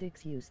 Cole?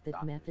 Paramedics use that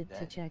Doctor's method to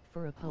dead. check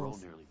for a We're all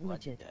pulse. nearly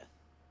bled to Legit. death.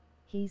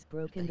 He's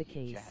broken the Thank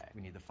you, case. Jack.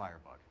 We need the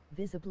firebug.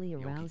 Visibly The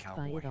Okie aroused by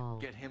cowboy. it all.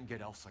 Get him,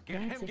 get Elsa. Get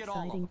That's him, get all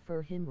of exciting them.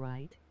 for him,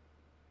 right?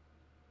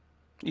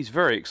 He's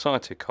very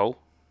excited, Cole.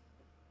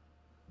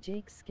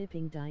 Jake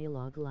skipping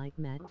dialogue like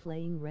Matt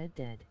playing Red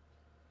Dead.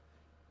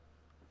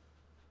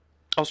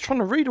 I was trying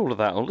to read all of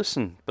that or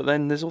listen, but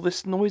then there's all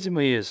this noise in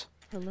my ears.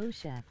 Hello,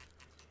 chef.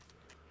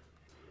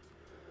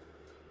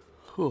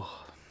 Whew.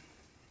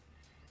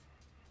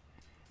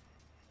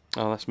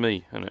 Oh, that's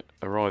me, isn't it?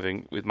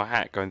 Arriving with my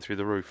hat going through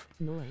the roof.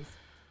 Noise.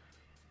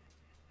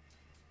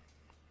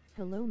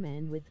 Hello,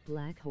 man with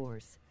black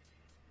horse.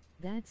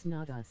 That's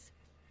not us.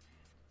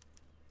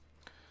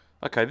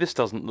 Okay, this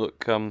doesn't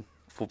look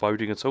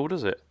foreboding at all,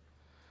 does it?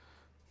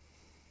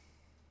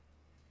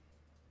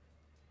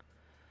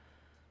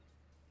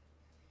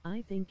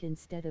 I think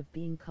instead of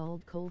being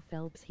called Cole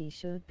Phelps, he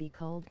should be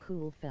called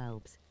Cool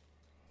Phelps.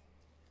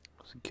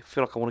 I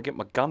feel like I want to get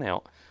my gun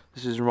out.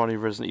 This is reminding me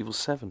of Resident Evil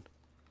 7.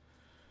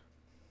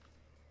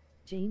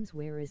 James,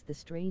 where is the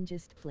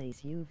strangest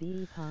place you've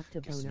popped a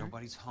Guess boner?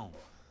 nobody's home.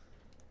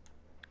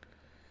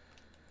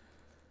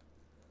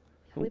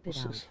 Whip it What's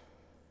out. this?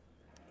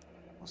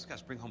 Most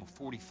guys bring home a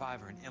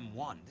 45 or an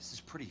M1. This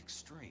is pretty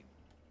extreme.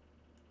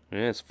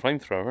 Yeah, it's a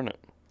flamethrower, isn't it?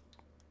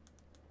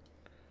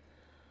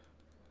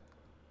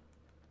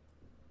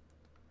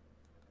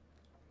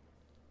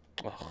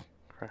 Oh,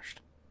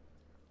 crashed.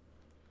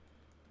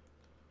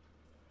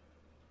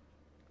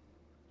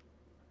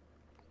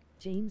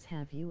 James,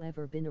 have you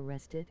ever been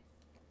arrested?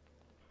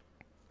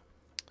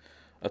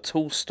 A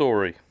tall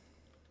story.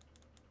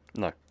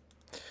 No.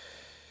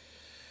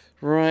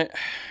 Right.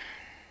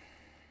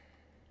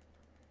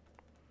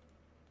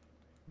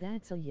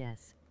 That's a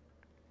yes.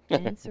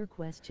 Answer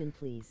question,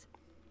 please.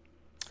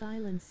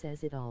 Silence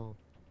says it all.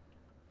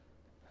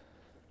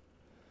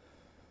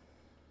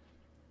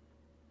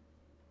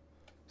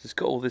 It's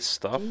got all this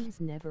stuff. James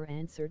never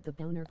answered the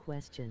boner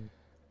question.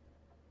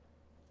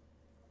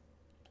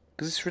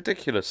 Because it's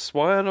ridiculous.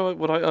 Why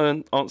would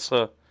I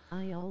answer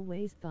I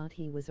always thought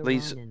he was a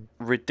these Ronin.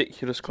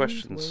 ridiculous James,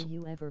 questions? were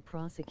you ever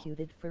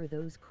prosecuted for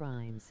those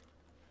crimes?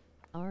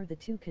 Are the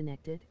two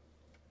connected?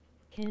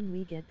 Can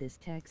we get this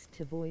text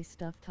to voice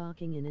stuff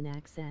talking in an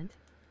accent?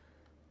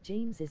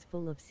 James is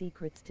full of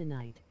secrets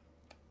tonight.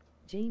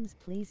 James,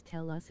 please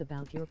tell us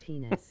about your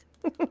penis.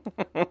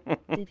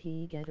 Did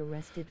he get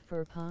arrested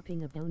for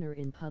popping a boner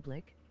in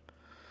public?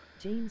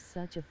 James,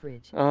 such a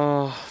fridge.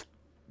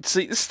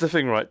 See, this is the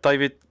thing, right,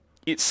 David?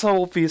 It's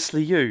so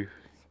obviously you.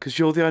 Because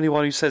you're the only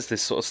one who says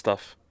this sort of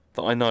stuff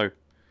that I know.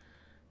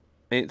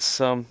 It's,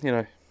 you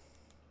know.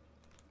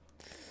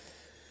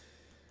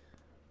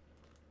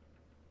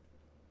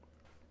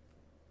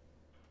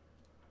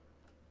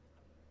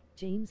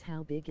 James,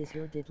 how big is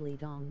your diddly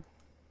dong?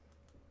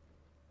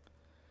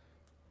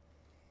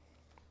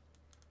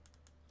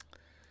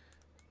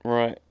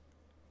 Right.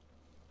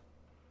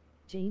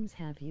 James,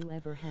 have you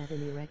ever had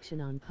an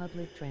erection on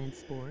public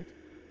transport?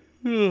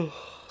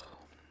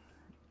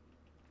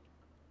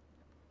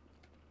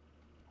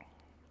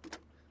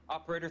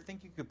 Operator,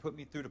 think you could put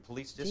me through to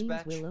police James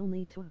dispatch? will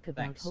only talk about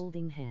Thanks.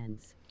 holding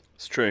hands.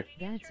 It's true.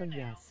 That's a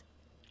yes.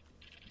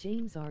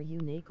 James, are you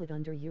naked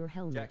under your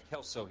helmet? Jack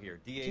Kelso here,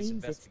 DA's James, it's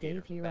investigator.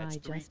 Dave here. Badge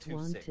I just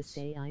want to 326.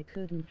 say I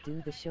couldn't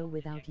do the show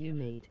without you,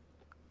 mate.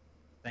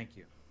 Thank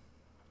you.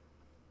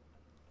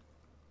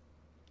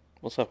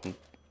 What's happened?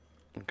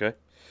 Okay.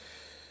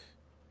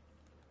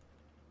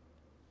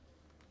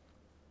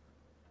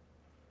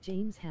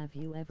 James, have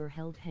you ever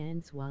held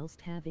hands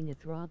whilst having a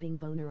throbbing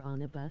boner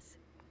on a bus?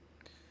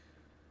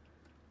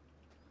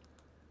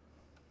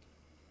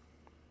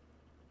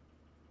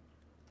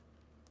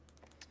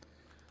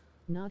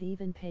 Not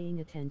even paying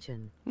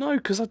attention. No,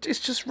 because it's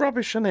just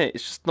rubbish, isn't it?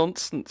 It's just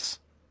nonsense.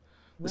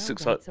 Well, This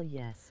looks that's like a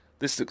yes.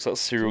 this looks like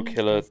serial James,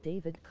 killer does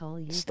David call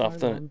you stuff,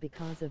 doesn't Garlon it?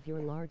 because of your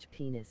large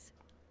penis?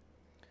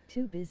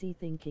 Too busy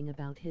thinking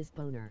about his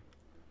boner.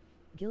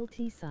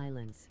 Guilty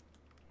silence.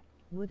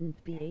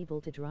 Wouldn't be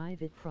able to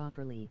drive it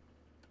properly.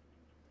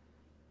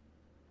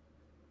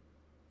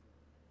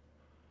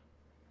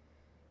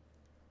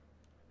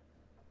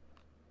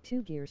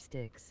 Two gear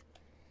sticks.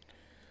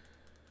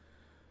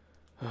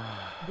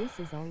 This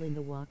is all in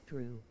the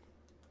walkthrough.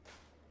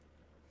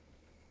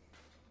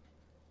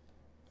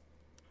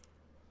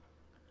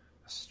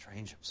 A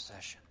strange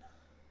obsession.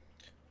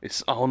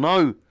 It's oh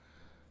no,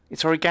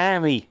 it's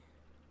origami.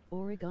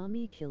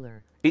 Origami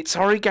killer. It's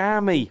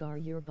origami. Gar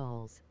your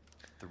balls.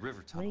 The river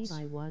Wait, tunnels.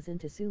 I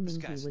wasn't assuming This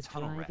he guy's was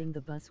tunnel rat. driving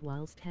the bus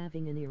whilst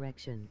having an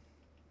erection.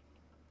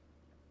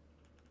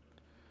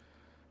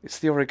 It's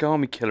the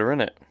origami killer,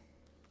 isn't it?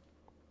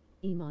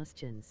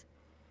 Emotions.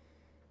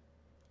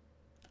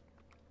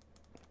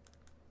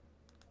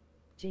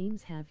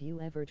 James, have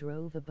you ever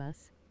drove a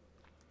bus?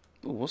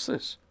 Oh, what's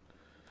this?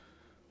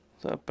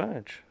 Is that a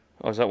badge?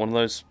 Oh, is that one of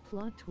those?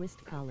 Plot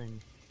twist, Colin.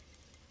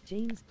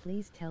 James,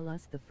 please tell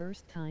us the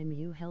first time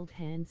you held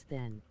hands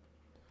then.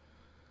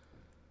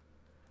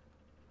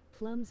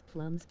 Plums,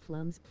 plums,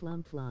 plums,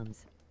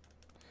 plums.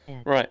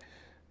 Right.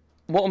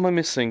 What am I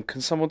missing? Can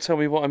someone tell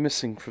me what I'm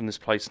missing from this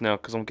place now?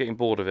 Because I'm getting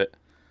bored of it.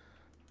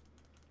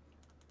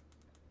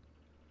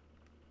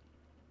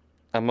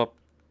 And my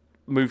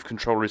move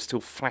controller is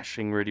still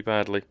flashing really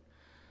badly.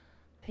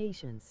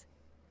 Patience.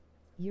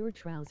 Your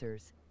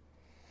trousers.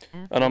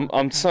 And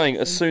I'm saying,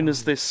 as soon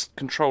as this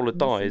controller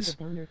dies,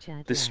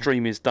 this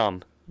stream is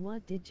done.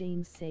 What did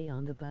James say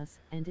on the bus,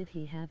 and did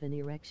he have an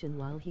erection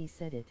while he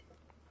said it?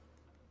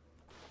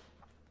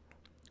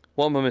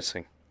 What am I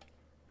missing?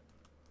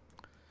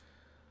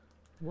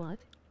 What?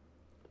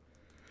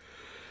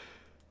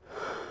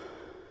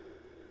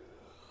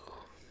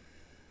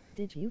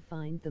 Did you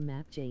find the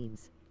map,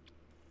 James?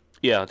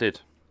 Yeah, I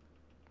did.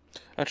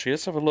 Actually,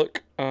 let's have a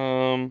look.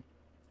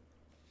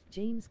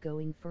 James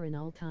going for an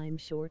all-time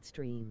short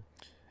stream.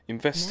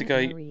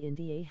 Investigate. In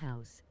the A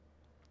house.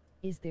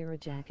 Is there a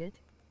jacket?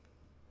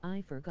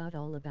 I forgot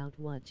all about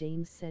what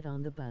James said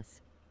on the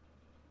bus.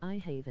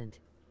 I haven't.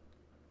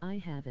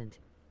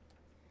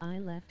 I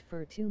left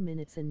for 2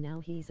 minutes and now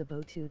he's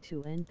about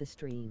to end the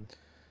stream.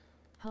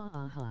 Ha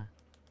ha ha.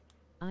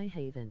 I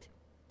haven't.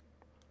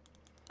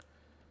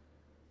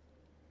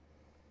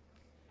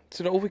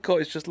 So all we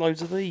got is just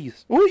loads of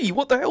these. Oi,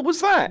 what the hell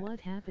was that?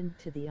 What happened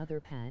to the other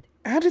pad?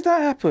 How did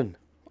that happen?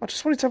 I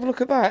just wanted to have a look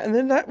at that, and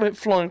then that went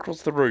flying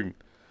across the room.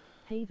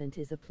 Haven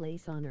is a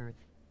place on Earth.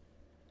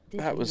 Did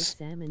That you was...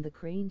 examine the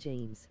crane,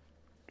 James?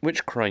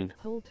 Which crane?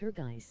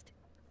 Poltergeist.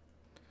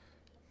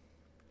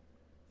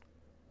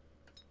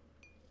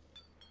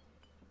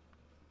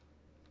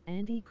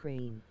 Andy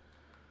Crane.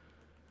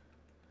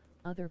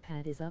 Other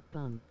pad is up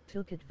bum.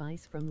 Took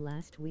advice from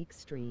last week's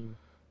stream.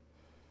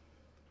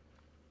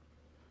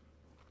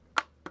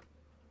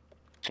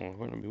 Oh,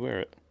 why don't we wear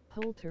it?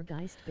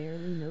 Poltergeist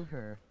barely know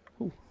her.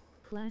 Ooh.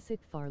 Classic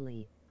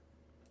Farley.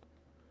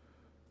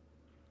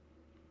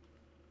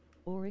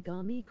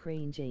 Origami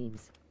Crane,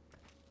 James.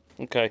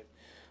 Okay.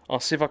 I'll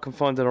see if I can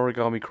find an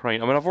origami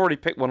crane. I mean, I've already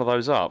picked one of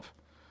those up.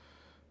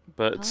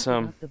 But,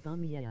 Up the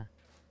bum, yeah.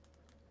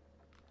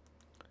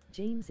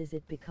 James, is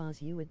it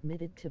because you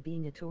admitted to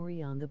being a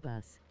Tory on the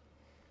bus?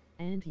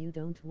 And you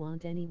don't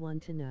want anyone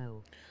to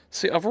know?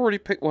 See, I've already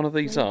picked one of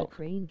these Play up. the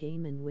crane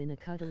game and win a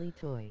cuddly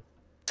toy.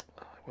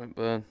 It won't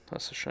burn.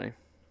 That's a shame.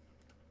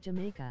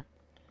 Jamaica.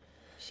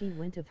 She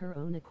went of her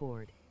own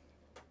accord.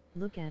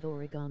 Look at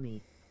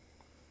origami.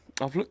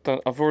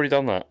 I've already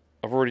done that.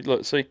 I've already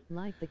looked. See,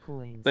 like the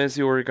coins. There's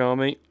the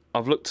origami.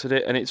 I've looked at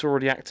it and it's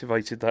already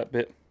activated that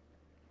bit.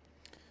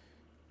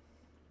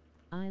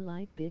 I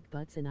like big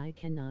butts and I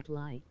cannot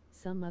lie.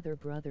 Some other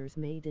brothers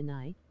may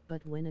deny,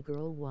 but when a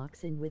girl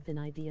walks in with an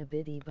idea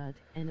bitty butt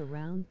and a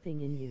round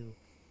thing in you.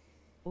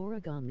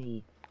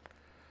 Origami.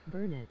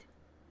 Burn it.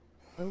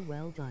 Oh,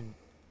 well done.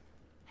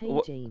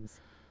 Hey, James.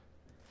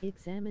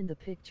 Examine the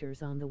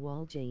pictures on the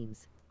wall,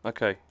 James.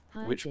 Okay.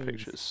 Hi, Which James.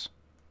 pictures?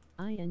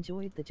 I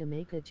enjoyed the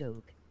Jamaica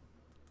joke.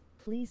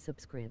 Please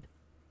subscribe.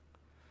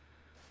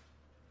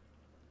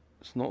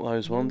 It's not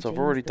those Yo, ones. I've James,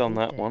 already the done big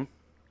that dick. one.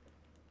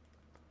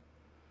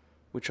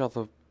 Which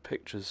other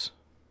pictures?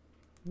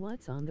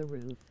 What's on the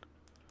roof?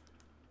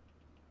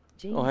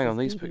 James Oh, hang on,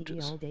 is these PvE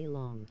pictures. all day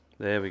long.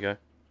 There we go.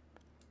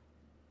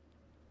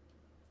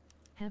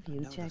 Have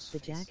you checked the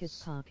jacket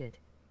pocket?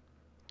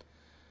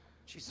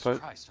 Jesus So-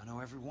 Christ, I know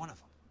every one of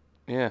them.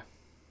 Yeah.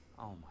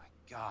 Oh my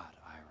God,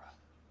 Ira.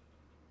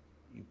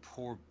 You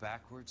poor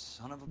backwards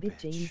son of a Big bitch.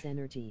 James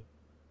energy.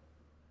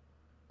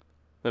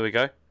 There we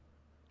go.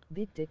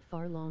 Big Dick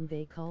Farlong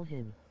they call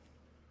him.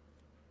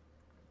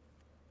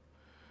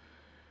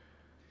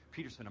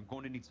 Peterson, I'm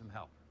going to need some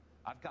help.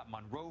 I've got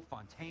Monroe,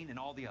 Fontaine, and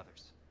all the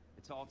others.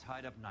 It's all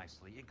tied up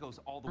nicely. It goes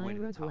all the way to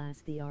Ira the top.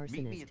 Glass the Meet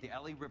me arsonist. at the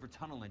LA River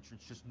Tunnel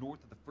entrance just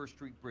north of the First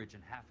Street Bridge in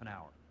half an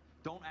hour.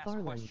 Don't ask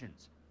Farland.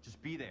 questions.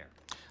 Just be there.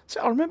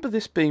 So I remember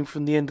this being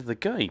from the end of the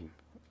game.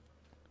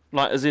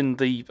 Like, as in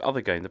the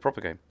other game, the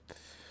proper game.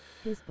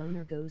 His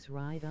boner goes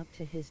right up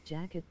to his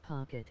jacket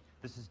pocket.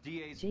 This is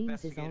DA's James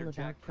is all investigator about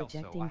Jack Kelso.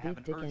 projecting I have big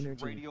an dick urgent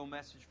energy. radio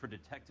message for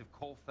Detective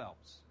Cole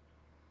Phelps.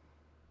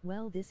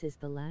 Well, this is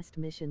the last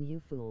mission,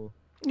 you fool.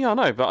 Yeah, I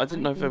know, but I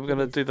didn't know if they think were going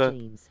it to is, do the...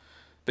 James.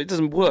 But it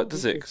doesn't Well, work,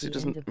 does this it? is Because it the end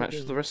doesn't of the match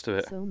the game, rest of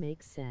it. So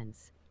makes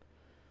sense.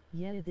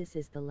 Yeah, this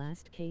is the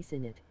last case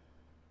in it.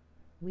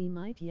 We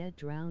might yet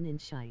drown in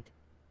shite.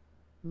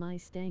 My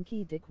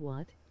stanky dick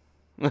what?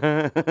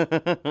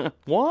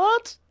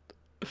 What?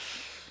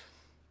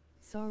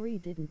 Sorry,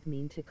 didn't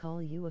mean to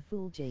call you a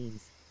fool,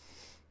 James.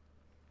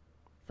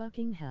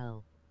 Fucking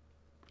hell.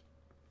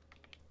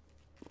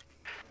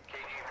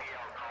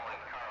 KGPL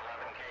calling car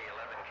 11K,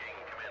 11 King,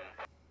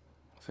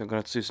 I think I'm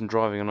going to have to do some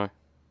driving, aren't I?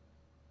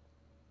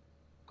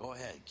 Go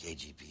ahead,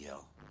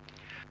 KGPL.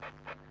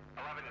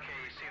 11K,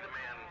 see the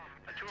man.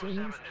 A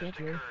James, 207 get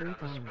your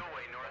freak on.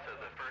 spillway north of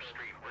the First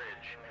Street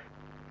Bridge.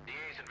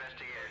 DA's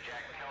investigator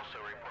Jack Kelso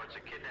reports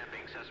a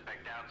kidnapping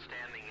suspect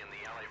outstanding in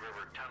the LA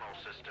River tunnel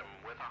system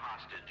with a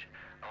hostage.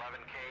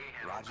 11K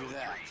and Roger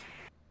that.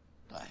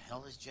 The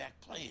hell is Jack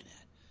playing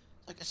at?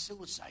 It's like a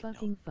suicide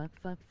Fucking note.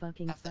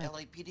 fucking Half the fuck.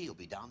 LAPD will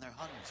be down there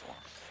hunting for him.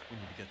 We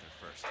need to get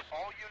there first.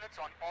 All units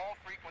on all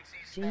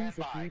frequencies James,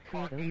 stand if by. you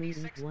could only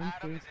eat one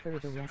fruit for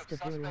the rest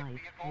of your life,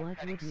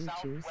 what would you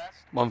choose?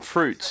 One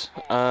fruit.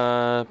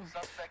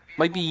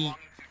 Maybe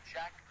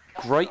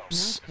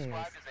grapes,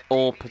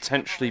 or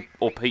potentially,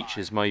 or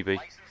peaches,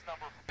 maybe.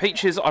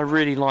 Peaches I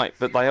really like,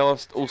 but they are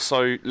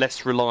also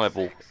less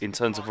reliable in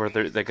terms of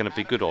whether they're going to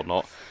be good or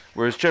not.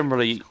 Whereas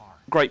generally,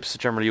 grapes are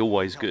generally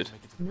always good.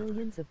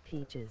 Millions of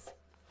peaches.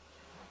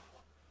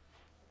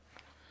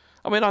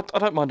 I mean, I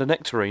don't mind a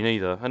nectarine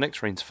either. A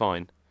nectarine's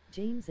fine.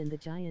 James and the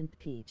giant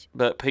peach.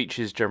 But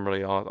peaches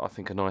generally, I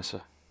think, are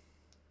nicer.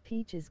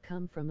 Peaches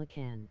come from a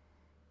can.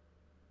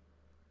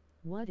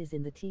 What is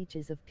in the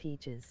teaches of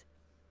peaches?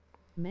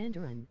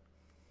 Mandarin.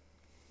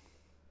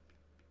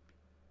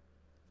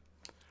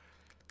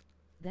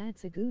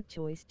 That's a good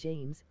choice,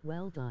 James.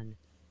 Well done.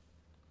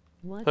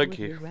 What Thank would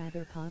you. you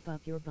rather pop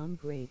up your bum,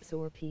 grapes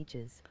or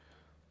peaches?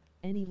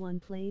 Anyone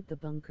played the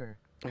bunker?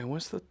 Yeah,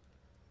 where's the...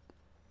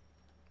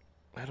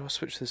 How do I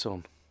switch this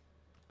on?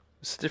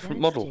 It's a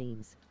different That's model.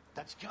 James.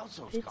 That's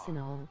Kelso's Pits car. and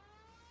all.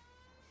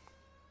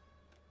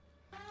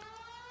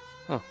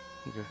 Oh,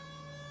 okay.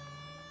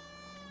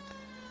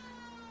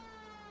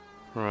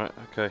 Right,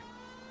 okay.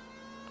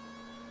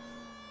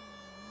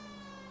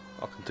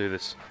 I can do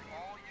this.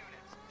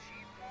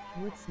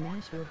 Would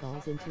smash your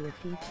balls into a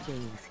peach,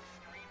 James.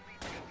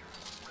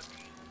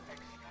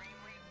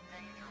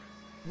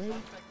 Wait,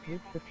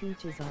 with the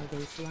peaches, are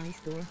they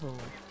sliced or whole?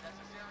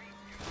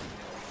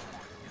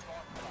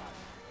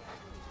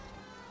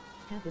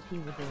 Have a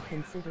people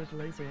considered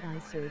laser eye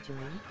surgery?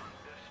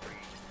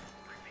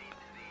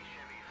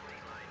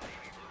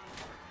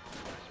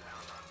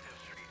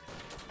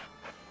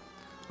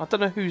 I don't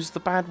know who's the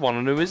bad one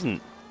and who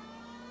isn't.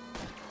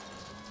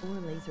 Or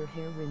laser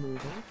hair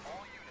removal?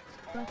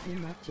 Fuck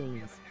him up,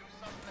 James.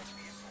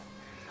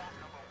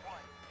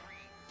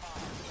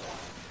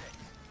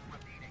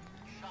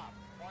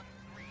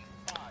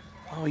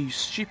 Oh, you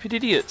stupid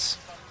idiots.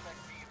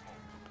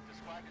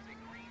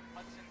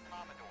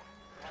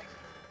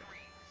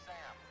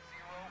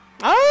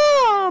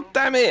 Ah,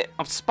 damn it!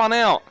 I've spun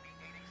out.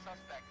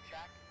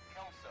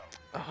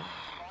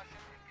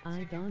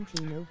 I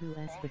don't know who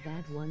is the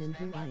bad one and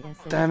who is.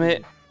 Damn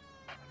it.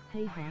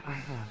 Hey ha ha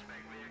ha.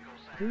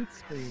 Good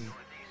screen.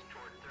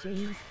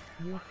 James,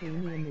 your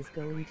premium is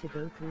going to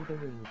go through the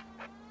roof.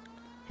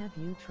 Have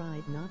you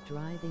tried not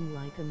driving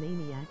like a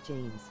maniac,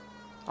 James?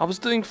 I was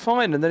doing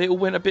fine and then it all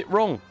went a bit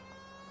wrong.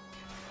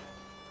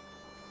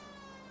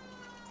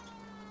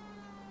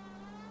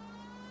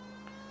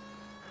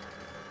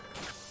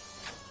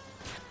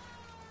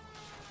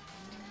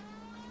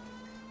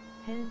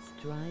 Hence,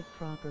 drive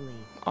properly.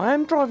 I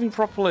am driving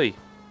properly.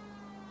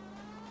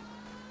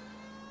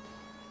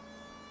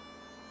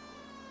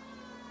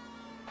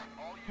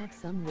 Have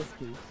some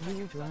whiskey,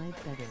 you'll drive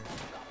better.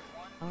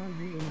 Are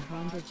you in a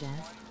Honda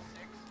Jazz?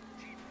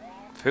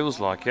 Feels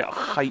like it.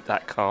 I hate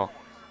that car.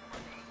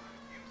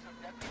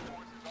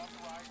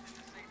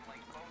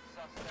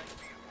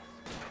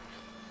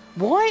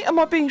 Why am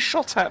I being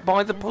shot at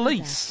by the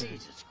police?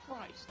 Jesus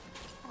Christ.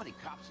 How many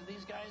cops do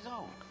these guys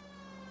own?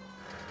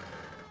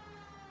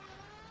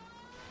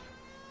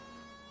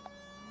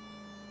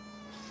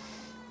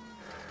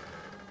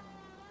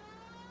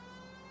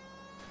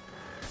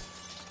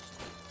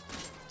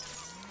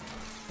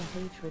 The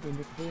hatred in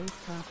his voice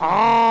talking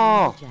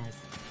Ah! about Honda Jazz.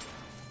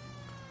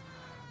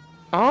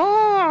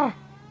 Ah!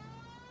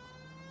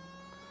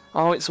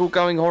 Oh, it's all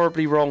going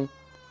horribly wrong.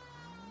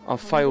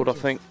 I've failed, I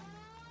think.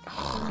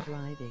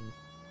 Driving.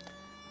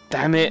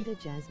 Damn it. Honda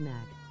Jazz Mag.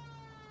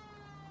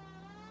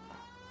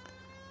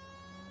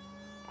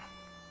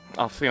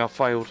 I think I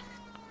failed.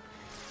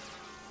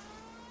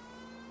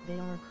 They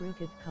are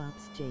crooked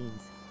cops,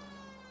 James.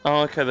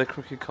 Oh, okay, they're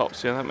crooked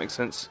cops. Yeah, that makes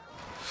sense.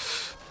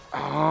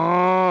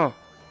 Ah!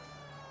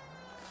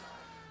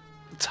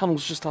 The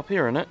tunnel's just up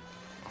here, isn't it?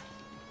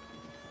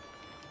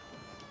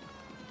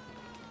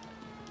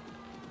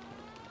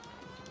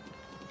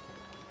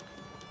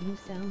 You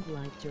sound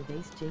like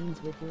Gervais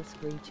James with your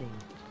screeching.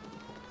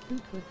 Who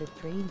put the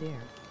train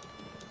there?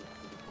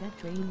 That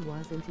train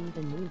wasn't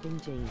even moving,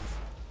 James.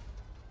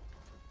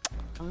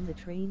 On the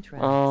train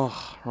tracks.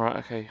 Oh, right,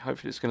 okay.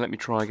 Hopefully it's going to let me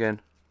try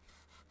again.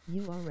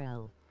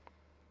 URL.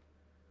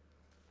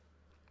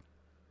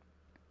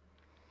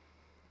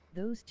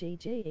 Those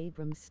J.J.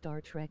 Abrams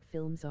Star Trek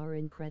films are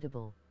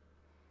incredible.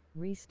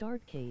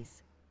 Restart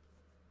case.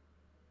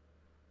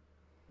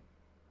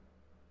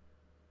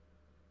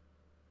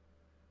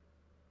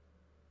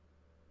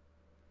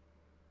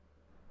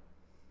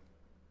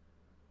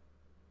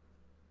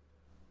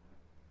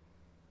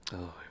 Oh,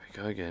 here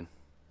we go again.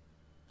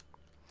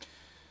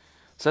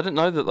 So I didn't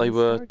know that they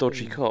were Restart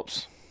dodgy game.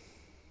 cops.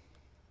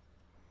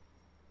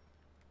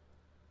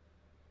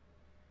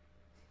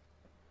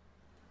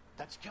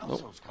 That's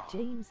Kelso's car.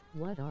 James,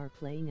 what are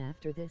playing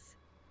after this?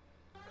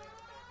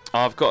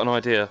 I've got an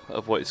idea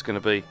of what it's going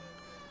to be.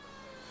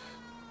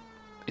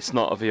 It's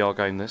not a VR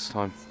game this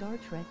time. Star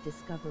Trek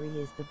Discovery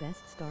is the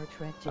best Star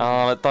Trek,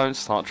 James. Don't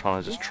start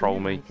trying to just This troll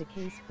seemed me. like a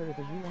case for the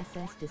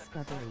USS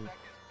Discovery.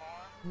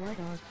 What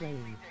are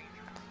playing?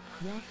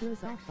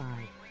 Yakuza 5.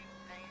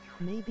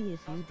 Maybe if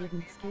you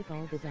didn't skip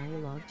all the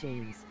dialogue,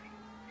 James.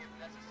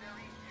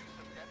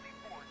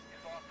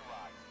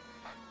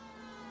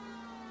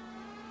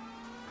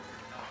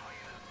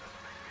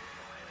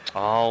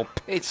 Oh,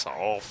 piss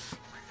off.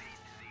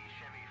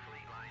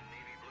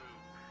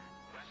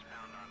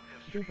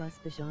 Give us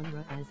the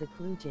genre as a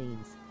clue,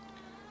 James.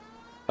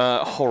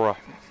 Horror.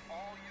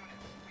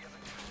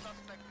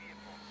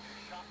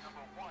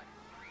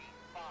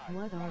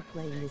 What are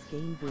playing is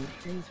game boot.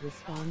 Please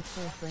respond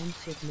for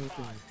friendship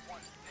making.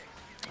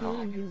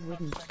 Feeling you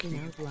wouldn't spin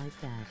out like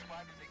that.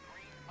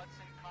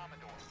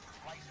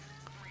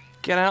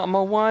 Get out of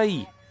my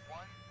way.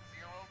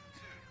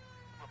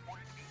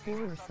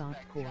 Horror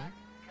softcore.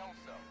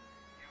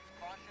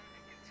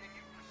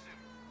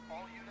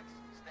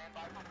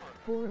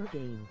 Horror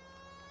game.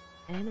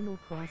 Animal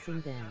Crossing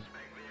then.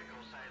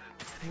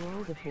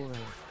 World of Horror.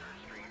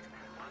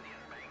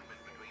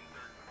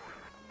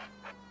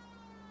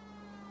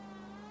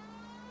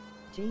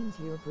 James,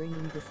 you're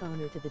bringing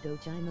dishonor to the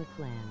Dojima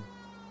clan.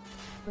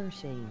 For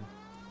shame.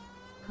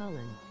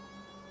 Cullen.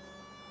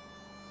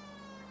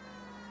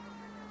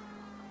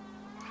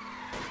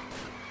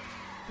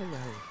 Hello.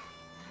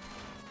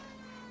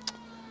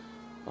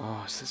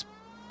 Oh, it's this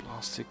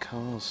blasted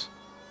cars.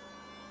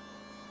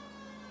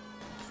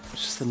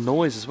 It's just the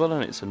noise as well,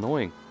 and it's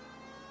annoying.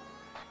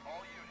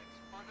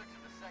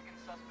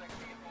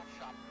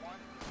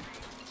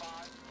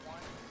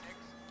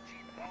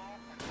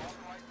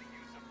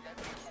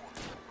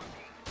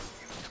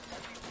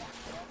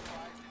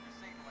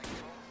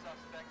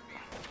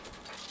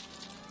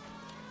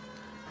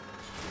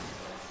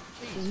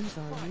 James,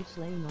 are you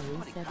playing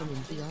RE7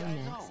 in VR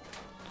next?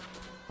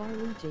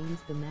 Farley James,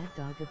 the Mad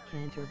Dog of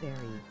Canterbury.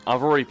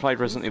 I've already played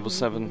Resident Evil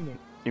 7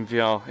 in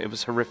VR. It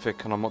was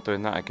horrific, and I'm not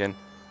doing that again.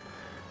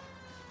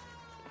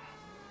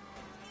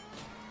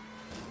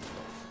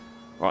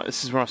 Right,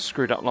 this is where I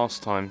screwed up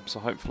last time, so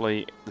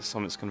hopefully this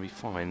time it's going to be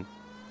fine.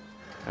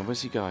 And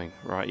where's he going?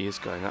 Right, he is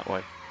going that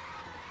way.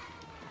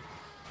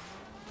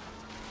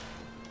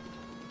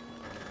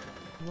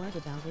 What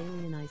about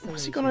Alien Isolation?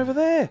 What's he gone over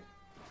there?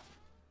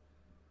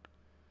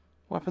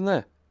 What happened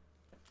there?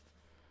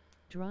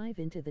 Drive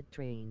into the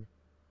train.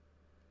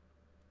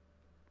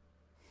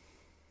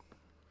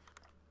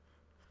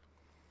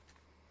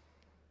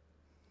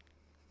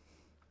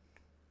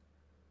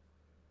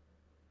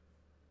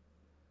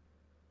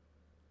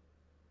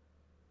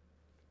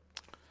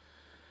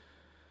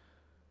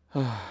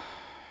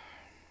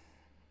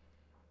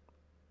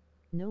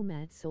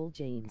 Nomad Soul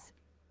James.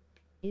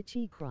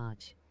 Itchy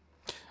crotch.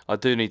 I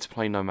do need to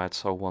play Nomad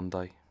Soul one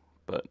day,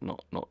 but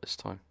not this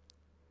time.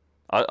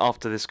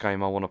 After this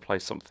game, I want to play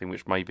something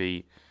which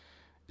maybe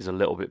is a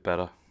little bit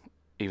better,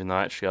 even though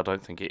actually I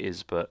don't think it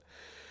is, but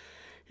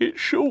it's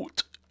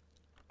short.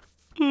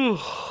 Ugh.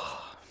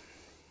 Oh,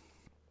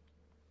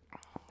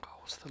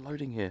 what's the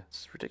loading here?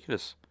 It's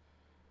ridiculous.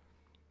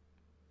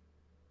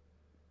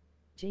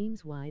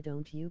 James, why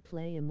don't you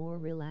play a more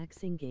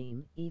relaxing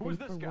game, even Who's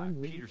for this guy? 1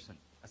 week? Peterson,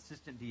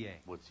 assistant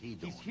DA. What's he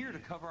doing? He's here to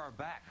cover our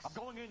backs. I'm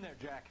going in there,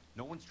 Jack.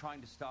 No one's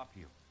trying to stop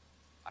you.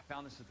 I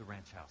found this at the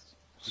ranch house.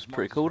 This is It's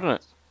pretty marked as cool, isn't it?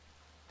 routes.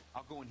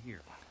 I'll go in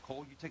here.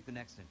 Cole, you take the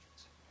next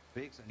entrance.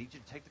 Biggs, I need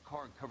you to take the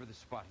car and cover this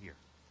spot here.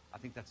 I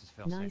think that's his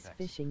fail-safe Nice exit.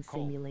 fishing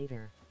Cole,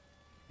 simulator.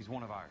 he's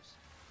one of ours.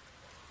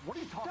 What are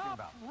you talking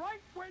about? right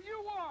where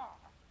you are!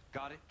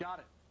 Got it? Got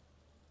it.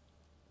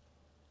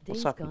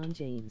 What's Days happened? Gone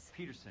James.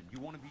 Peterson, you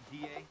want to be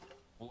DA?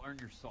 We'll earn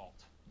your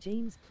salt.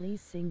 James,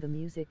 please sing the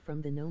music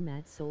from the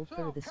Nomad Soul for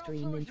So, the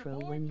stream Kelso is your intro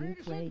boy, when you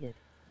Peterson? played it.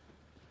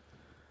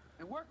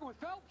 And working with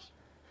Phelps?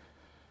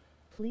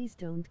 Please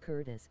don't,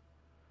 Curtis.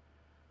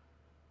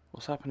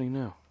 What's happening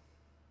now?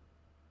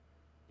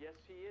 Yes,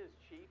 he is,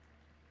 Chief.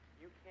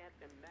 You can't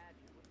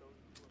imagine what those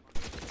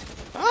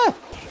two are. Ah!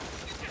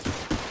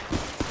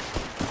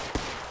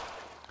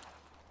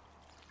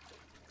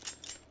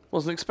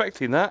 Wasn't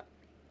expecting that.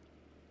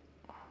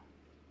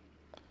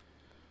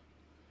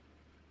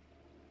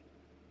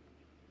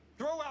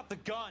 Throw out the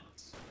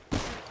guns!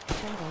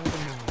 Shut all the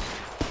mouth.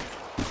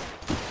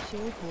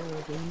 Shared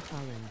horror game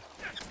Colin.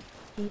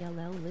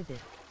 PLL live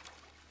it.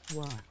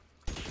 Wah.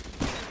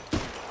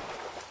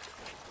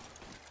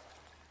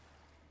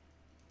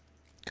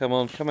 Come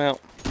on, come out.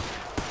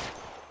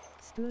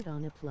 Stood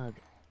on a plug.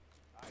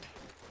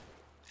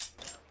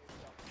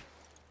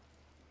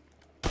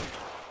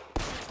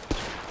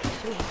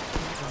 Shared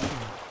horror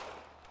game.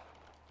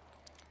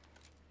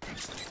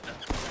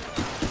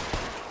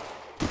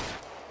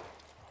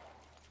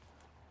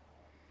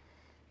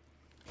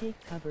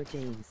 Take cover,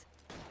 James.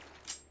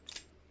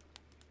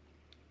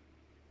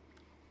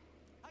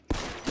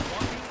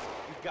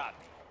 got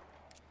me.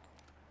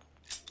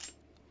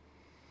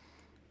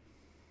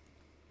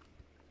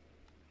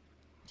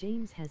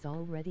 James has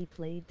already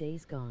played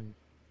Days Gone.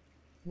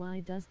 Why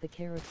does the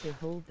character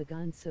hold the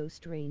gun so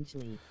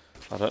strangely?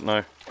 I don't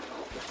know.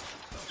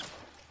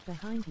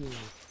 Behind you.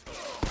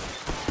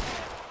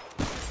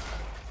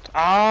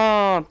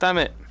 Ah, damn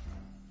it.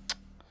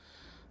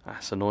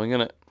 That's annoying,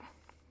 isn't it?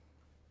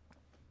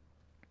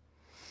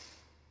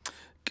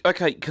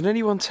 Okay, can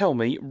anyone tell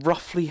me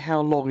roughly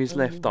how long is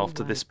left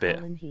after this bit?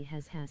 Colin, he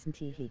hasn't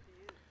he?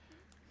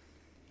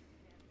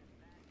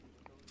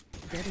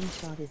 Getting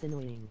shot is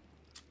annoying.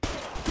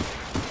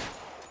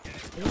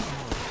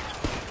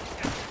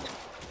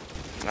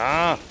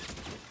 Ah!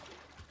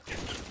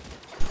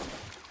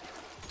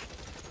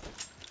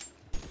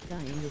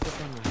 Dying is a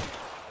bummer.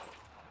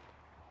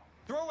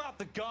 Throw out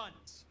the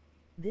guns!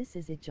 This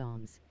is it,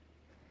 Joms.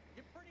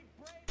 You're pretty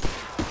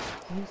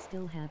brave. You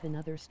still have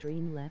another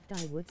stream left,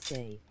 I would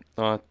say.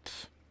 I'm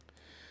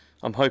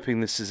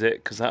hoping this is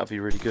it, because that would be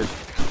really good.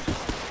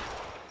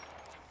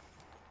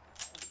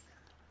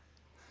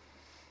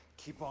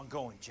 Keep on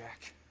going,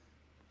 Jack.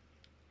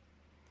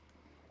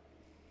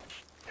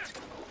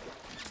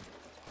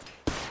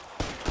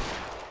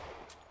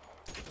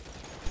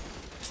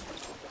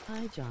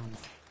 Hi, Joms.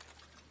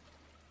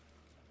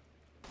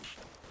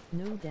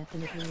 No,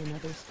 definitely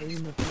another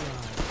stream of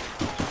VR.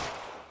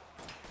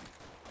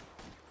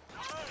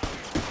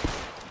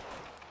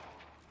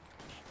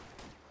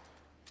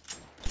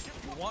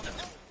 You want it?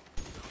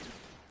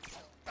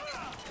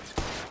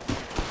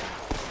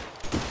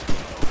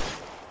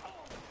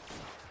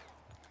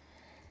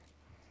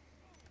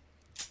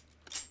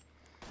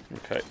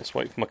 Okay, let's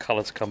wait for my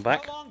colour to come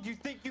back. How long do you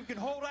think you can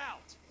hold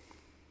out?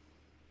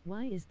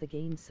 Why is the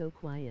game so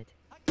quiet?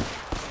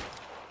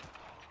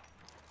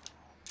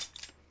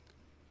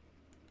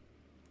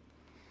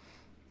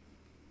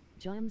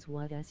 Joms,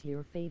 what is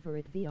your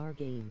favorite VR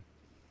game?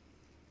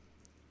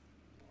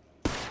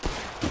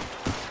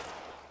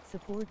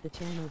 Support the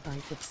channel by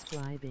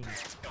subscribing.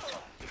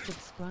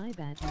 Subscribe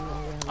at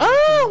URL.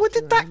 Ah, where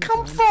did that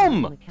come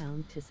from?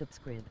 Account to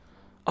subscribe.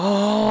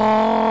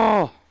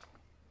 Oh!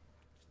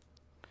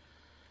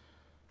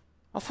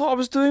 I thought I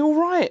was doing all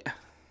right.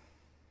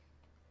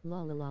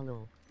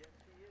 Lol.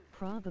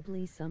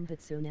 Probably some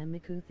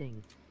Bitsunamiku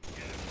thing.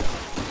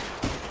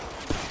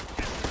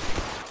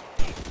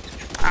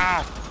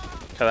 Ah!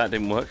 Okay, that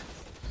didn't work.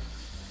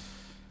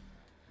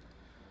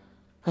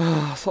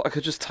 I thought I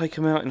could just take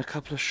him out in a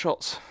couple of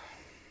shots.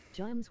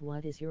 Joms,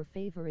 what is your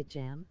favorite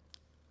jam?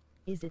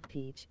 Is it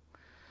peach?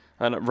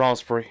 And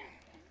raspberry.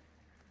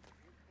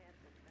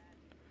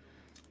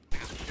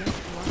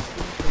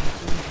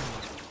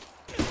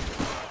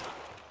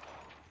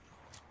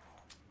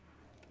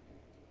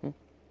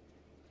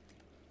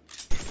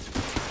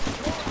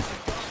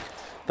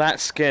 That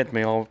scared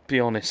me, I'll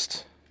be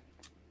honest.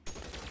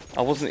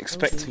 I wasn't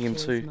expecting him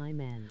to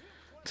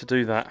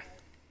do that.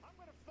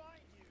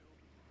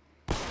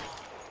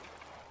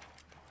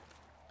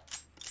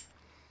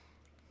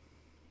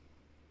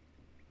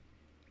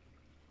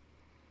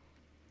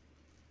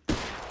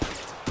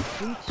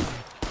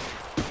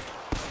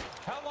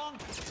 How long?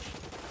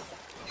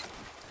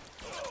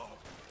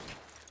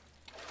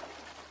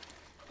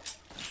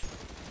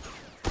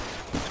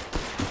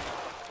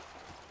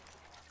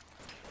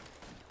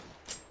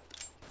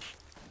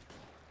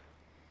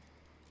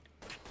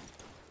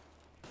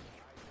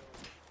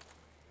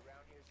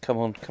 Come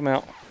on, come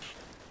out.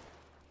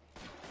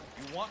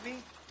 You want me?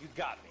 You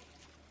got me.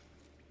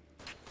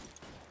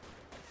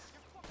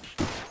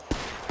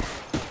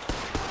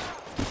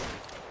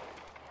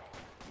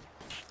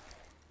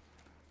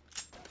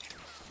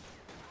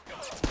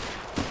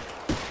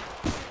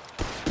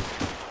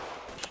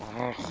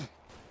 Ugh.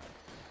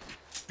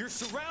 You're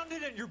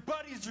surrounded and your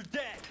buddies are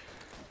dead.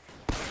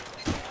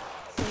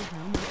 So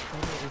how much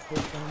better is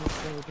this than a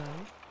crowbar?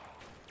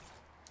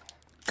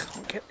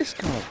 Can't get this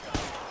guy.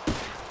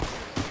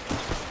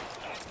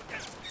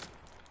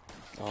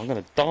 Oh, I'm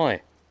gonna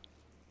die.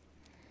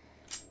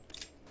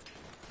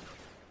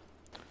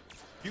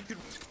 You can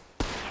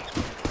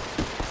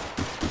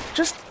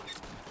just.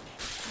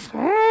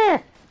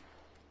 Ah!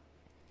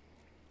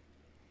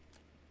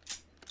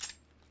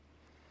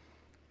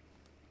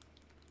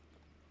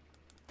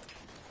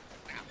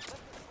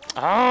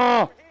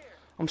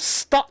 I'm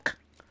stuck.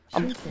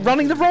 I'm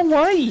running the wrong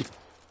way.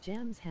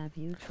 Jams, have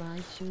you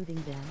tried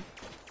shooting them?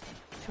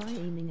 Try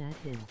aiming at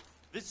him.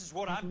 This is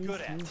what I'm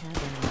good at.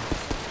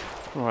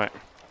 Right.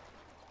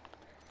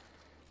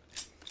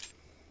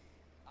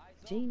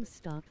 James,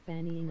 stop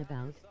fannying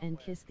about and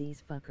kiss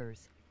these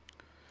fuckers.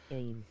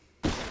 Aim.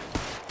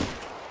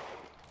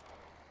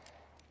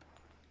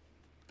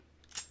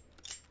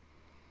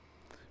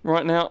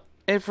 Right now,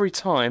 every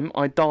time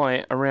I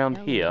die around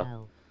here,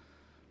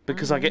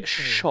 because I get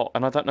shot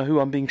and I don't know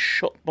who I'm being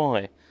shot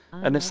by,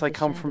 unless they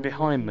come from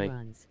behind me.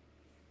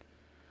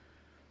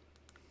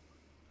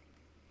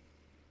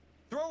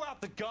 Throw out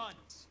the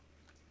guns.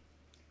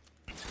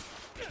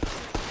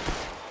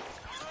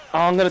 Oh,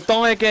 I'm gonna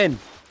die again.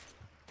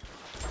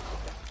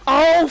 Oh,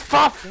 Oh,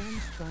 fuck!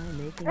 Jams try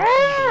making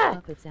shadow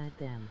puppets at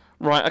them.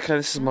 Right, okay,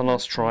 this is my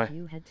last try.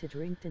 You had to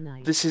drink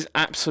tonight. This is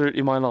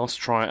absolutely my last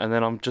try, and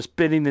then I'm just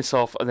binning this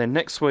off, and then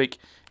next week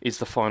is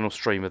the final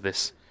stream of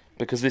this,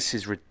 because this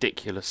is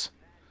ridiculous.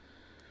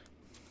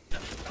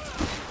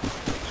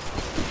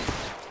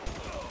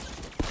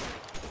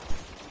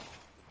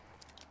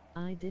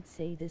 I did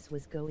say this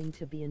was going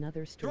to be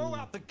another stream. Throw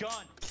out the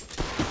gun!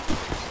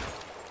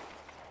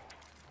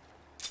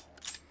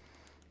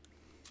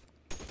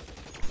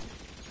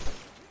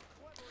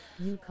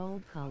 You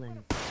called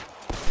Colin.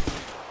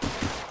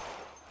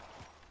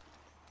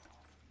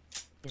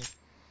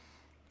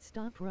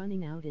 Stop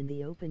running out in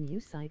the open, you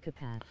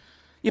psychopath.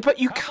 Yeah, but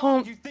you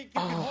can't... You think you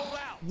can hold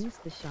out? Use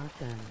the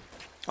shotgun.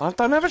 I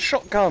don't have a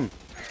shotgun.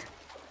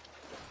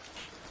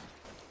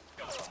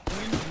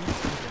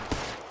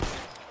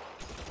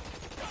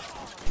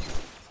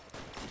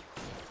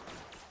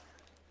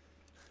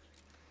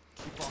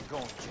 Keep on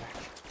going, Jack.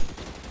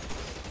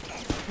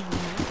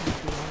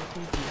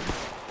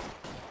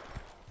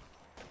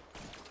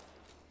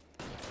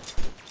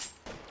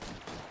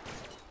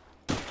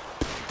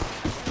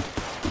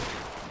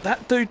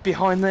 That dude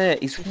behind there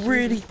is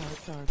really...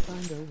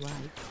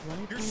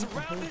 You're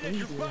surrounded and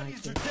your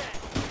buddies are dead.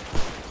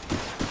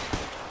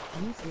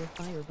 Use your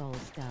fireball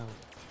scout.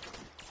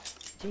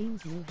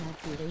 James, you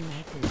have to aim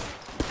at him.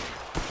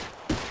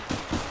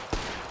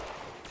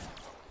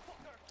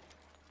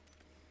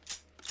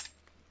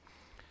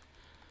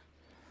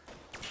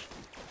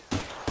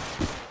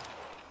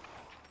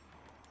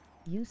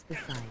 Use the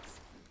sights.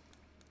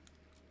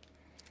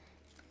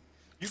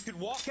 You can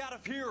walk out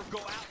of here or go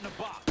out in a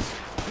box.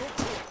 Your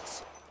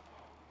choice.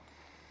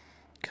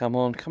 Come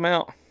on, come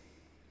out.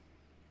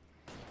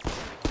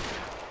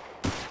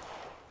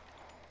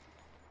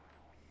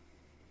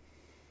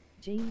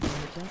 James,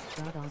 I just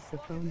got off the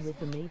phone with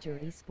the major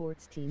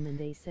esports team and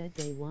they said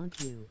they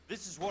want you.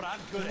 This is what I'm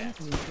good James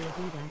at. needs your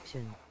lead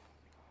action.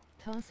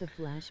 Toss a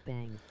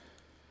flashbang.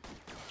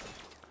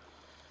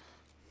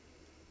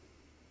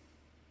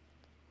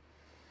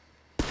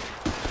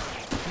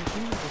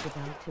 Eugene is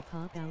about to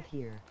pop out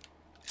here.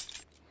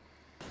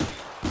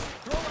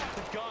 Throw out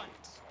the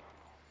guns.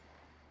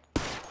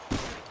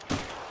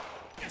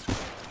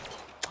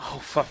 Oh,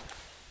 for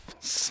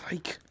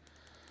sake.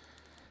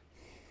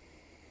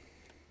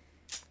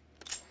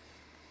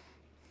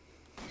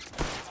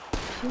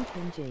 Shoot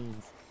him,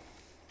 James.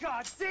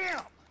 God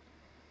damn!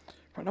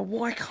 Right now,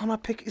 why can't I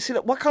pick... See,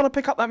 look, why can't I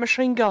pick up that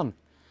machine gun?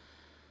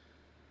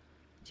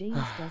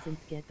 James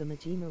doesn't get the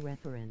Majima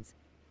reference.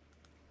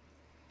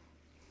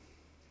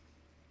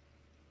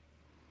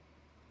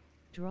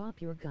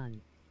 Drop your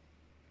gun.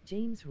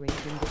 James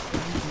raging the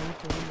sound not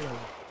to reload.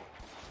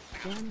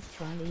 Jams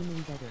try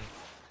aiming better.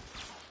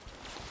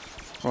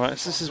 Right,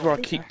 so this is where I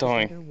keep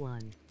dying.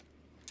 One.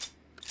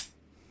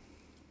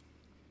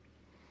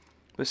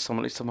 There's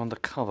someone, at least I'm under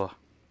cover.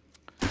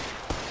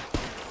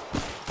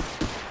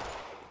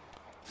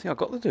 See, I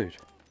got the dude.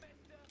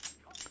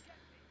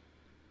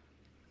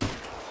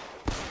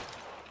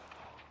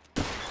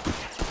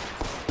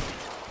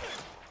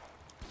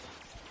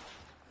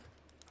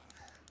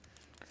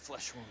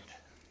 Flesh wound.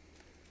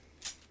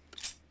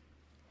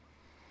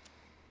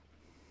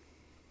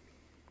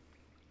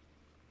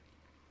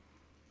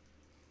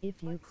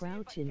 If you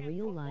crouch in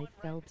real life,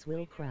 Phelps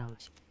will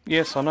crouch.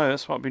 Yes, I know,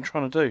 that's what I've been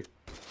trying to do.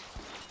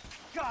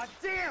 God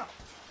damn!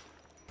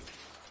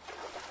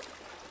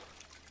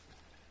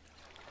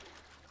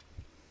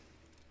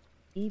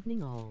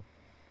 Evening all.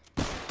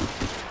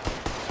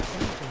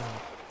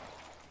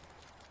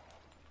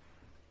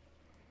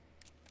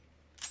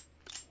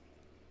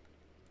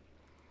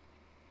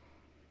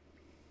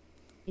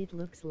 It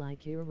looks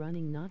like you're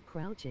running, not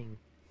crouching.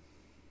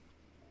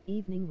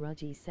 Evening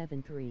Rudgy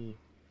 7-3.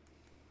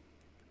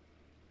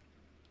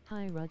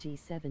 Hi Rudgy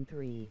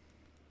 7-3.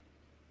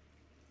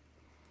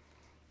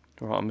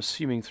 Right, I'm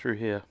assuming through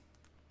here.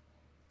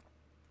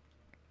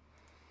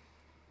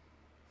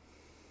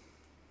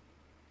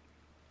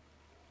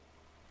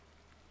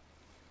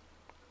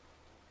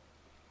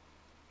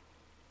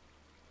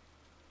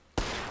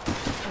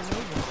 Hello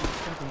Rudgy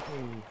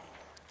 7-3.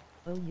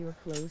 Oh, you're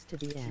close to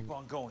the end. Keep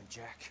on going,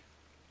 Jack.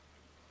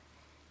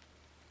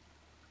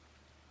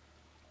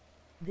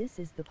 This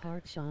is the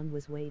part Sean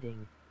was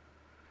waiting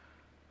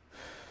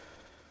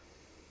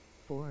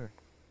for.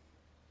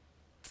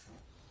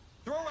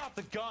 Throw out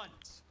the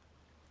guns!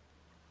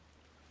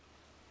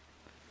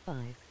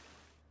 5.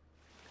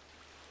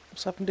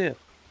 What's happened here?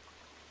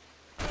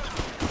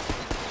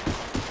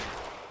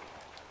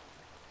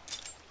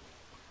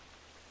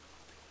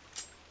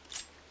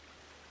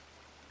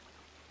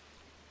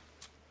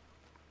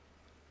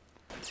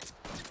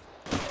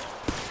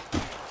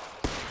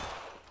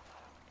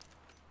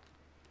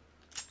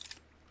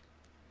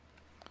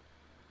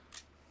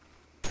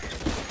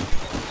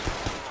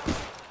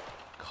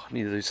 I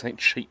need to do something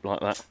cheap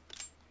like that.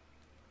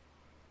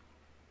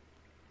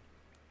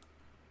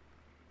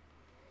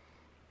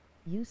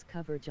 Use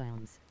cover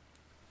jams.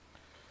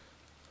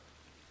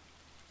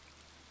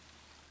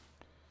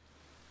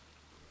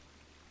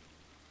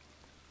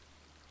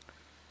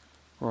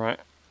 Right.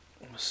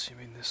 I'm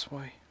assuming this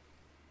way.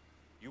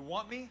 You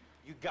want me?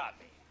 You got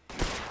me.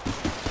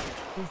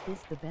 Is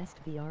this the best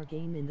VR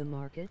game in the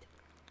market?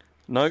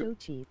 No. So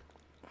cheap.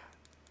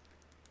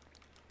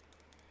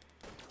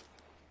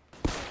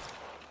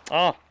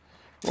 Ah,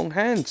 wrong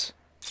hands.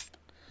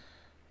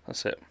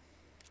 That's it.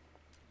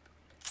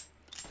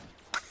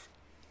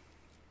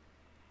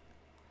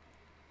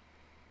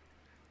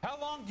 How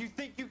long do you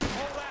think you can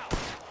hold out?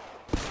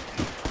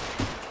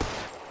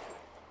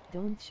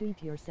 Don't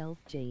shoot yourself,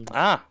 James.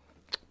 Ah.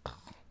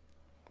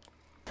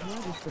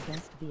 What is the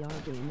best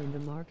VR game in the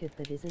market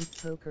that isn't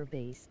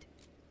poker-based?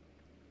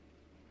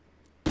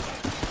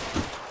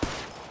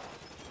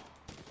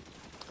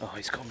 Oh,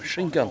 he's got a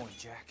machine gun. Going,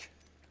 Jack.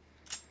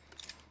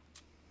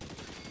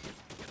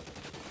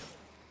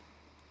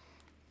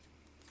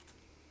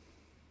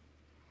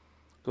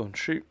 Go on,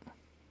 shoot.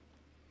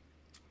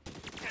 Use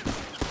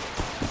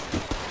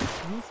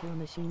your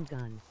machine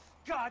gun.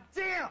 God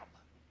damn!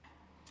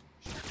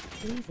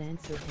 Please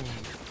answer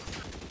Ham.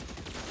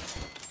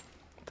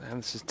 Damn,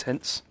 this is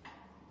tense.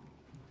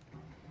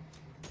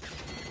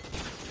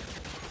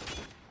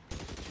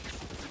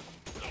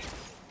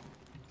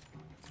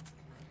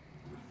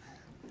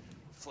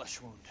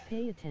 Flesh wound.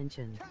 Pay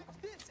attention.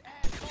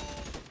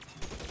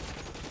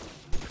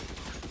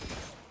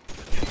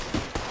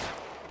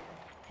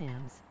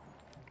 Hams.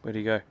 Where'd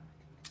he go?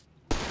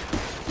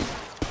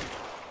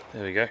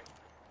 There we go.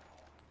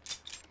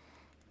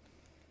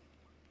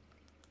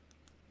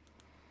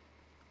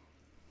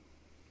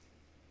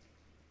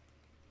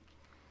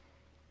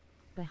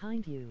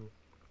 Behind you.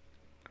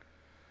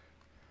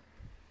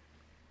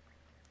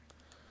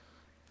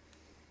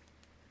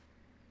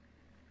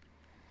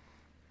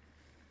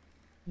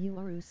 You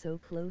are so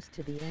close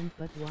to the end,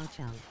 but watch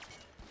out.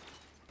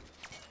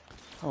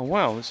 Oh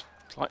wow, there's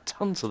like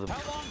tons of them.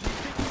 How long do you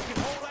think you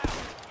can hold out?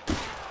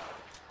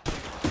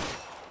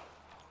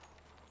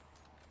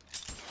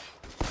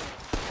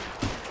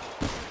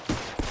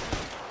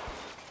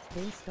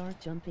 They start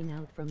jumping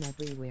out from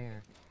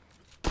everywhere.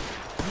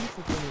 Use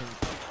a grenade.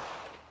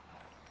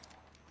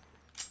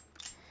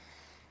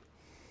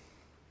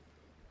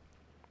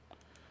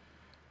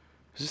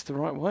 Is this the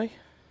right way?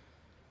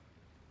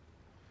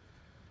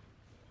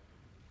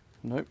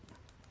 Nope.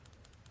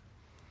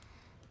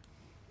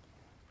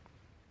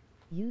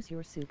 Use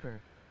your super.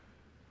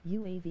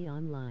 UAV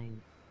online.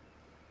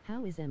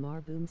 How is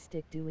MR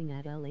Boomstick doing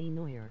at LA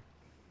Noire?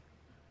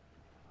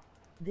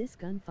 This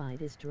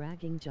gunfight is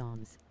dragging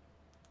Joms.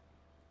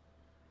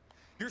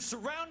 You're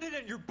surrounded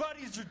and your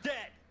buddies are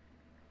dead.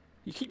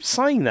 You keep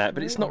saying that,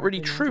 but it's not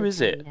really true, is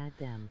it?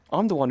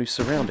 I'm the one who's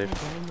surrounded.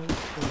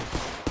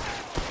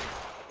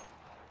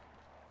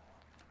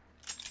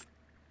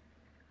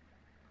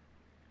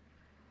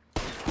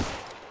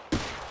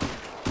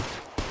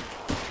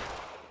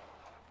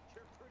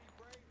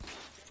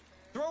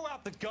 Throw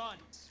out the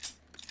guns.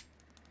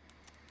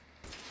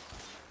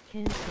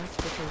 Can't trust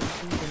the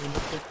police even in the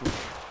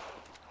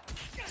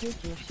 50s.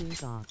 Take your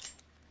shoes off.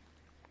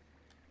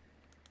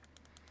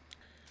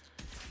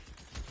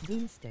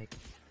 Boomstick.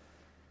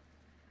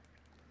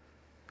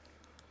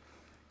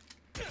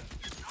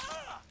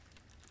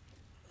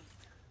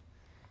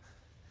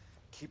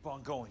 Keep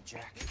on going,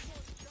 Jack.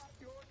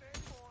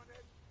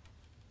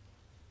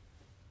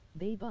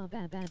 Ba ba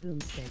ba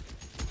boomstick.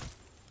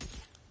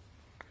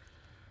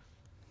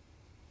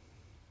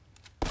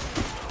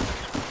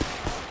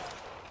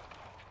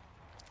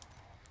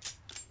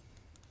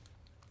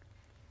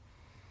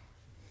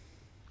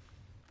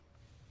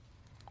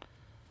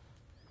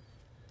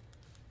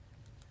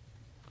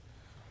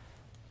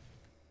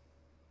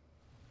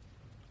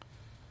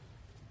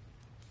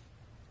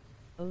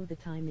 Oh, the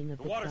timing of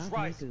The the water's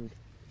crowd rising. good.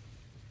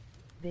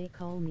 They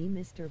call me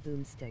Mr.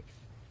 Boomstick.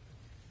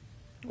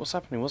 What's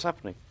happening? What's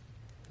happening?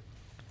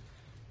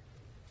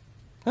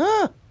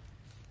 Ah!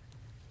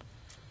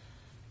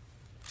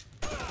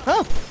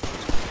 Ah!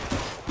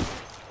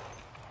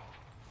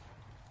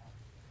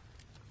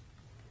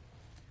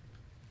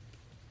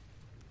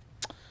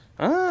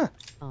 Ah!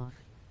 Off.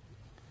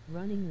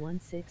 Running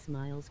 16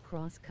 miles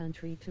cross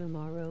country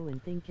tomorrow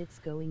and think it's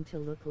going to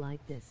look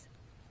like this.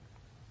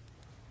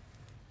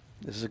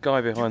 There's a guy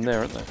behind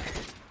there, isn't there?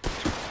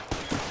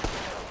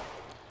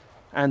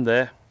 And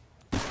there.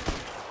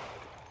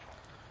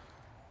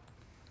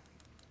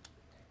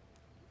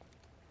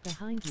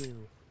 Behind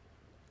you.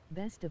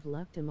 Best of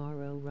luck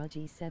tomorrow,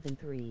 Rudgy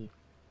 7-3.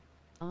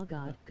 Oh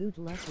god, good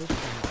luck with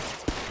that.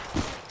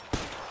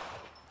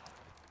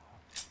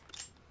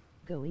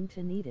 Going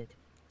to need it.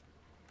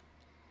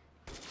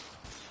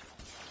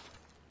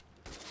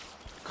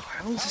 God,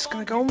 how long is this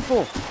going to go on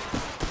for?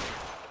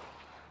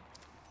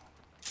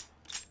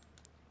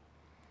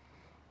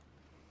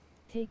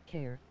 Take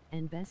care,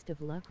 and best of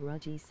luck,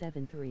 Rudgy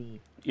 7-3.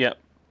 Yep.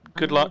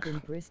 Good I luck live in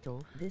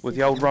Bristol. This with is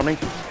the old how running.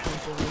 city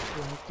center looks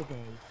like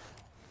today.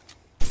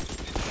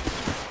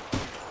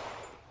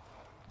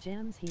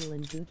 Jams heal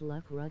and good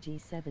luck, Rudgy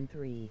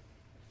 7-3.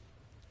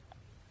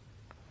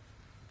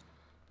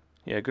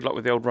 Yeah, good luck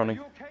with the old running.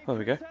 There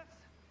we go.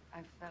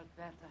 I felt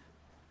better.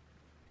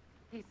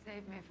 He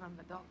saved me from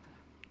the doctor.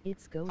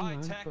 It's going Hi,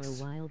 on Tex. for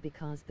a while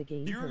because the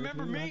game Do you heard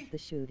remember you me? loved the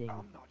shooting.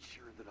 I'm not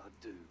sure that I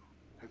do.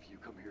 Have you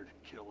come here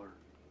to kill her?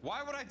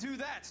 Why would I do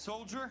that,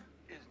 soldier?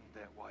 Isn't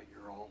that why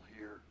you're all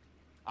here?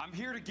 I'm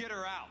here to get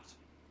her out.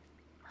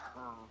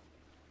 Her,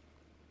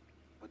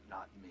 but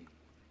not me.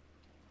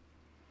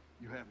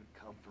 You haven't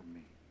come for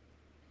me.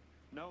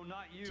 No,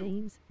 not you.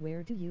 James,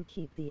 where do you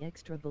keep the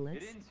extra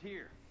bullets? It ends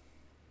here.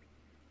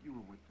 You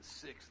were with the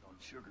 6th on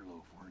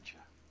Sugarloaf, weren't you?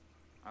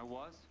 I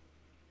was?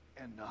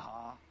 And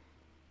Naha?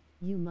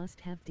 You must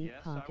have deep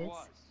Yes, pockets. I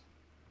was.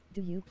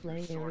 Do you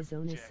play Sergeant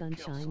Arizona Jack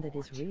Sunshine that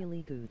is Kelso,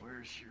 really good?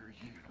 Where's your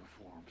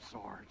uniform,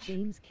 Sarge?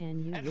 James,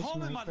 can you At wish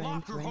home in my my friend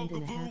locker,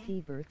 Brandon a Hogaboom. happy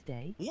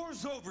birthday?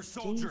 War's over, James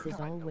soldier. is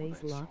I know always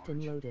that, locked and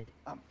Sarge. loaded.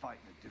 I'm fighting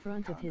a different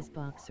Front of kind his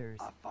war. boxers.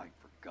 I fight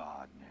for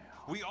God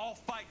now. We all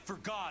fight for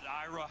God,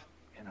 Ira.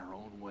 In our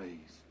own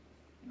ways.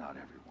 Not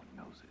everyone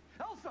knows it.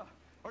 Elsa,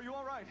 are you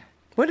all right?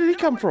 Where did he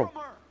come from?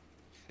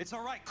 It's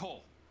all right,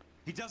 Cole.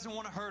 He doesn't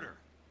want to hurt her.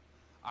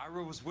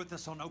 Ira was with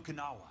us on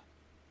Okinawa.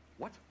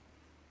 What?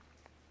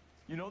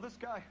 You know this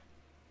guy?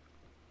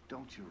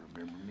 Don't you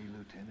remember me,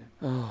 Lieutenant?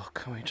 Oh,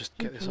 can we just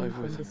get this over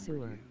from with? the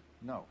sewer.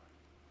 No.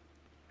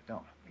 I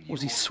don't.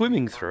 Was he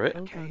swimming through it?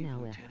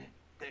 Okinawa. Lieutenant.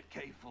 That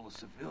cave full of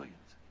civilians.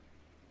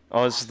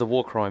 Oh, this is the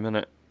war crime, isn't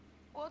it?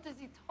 What is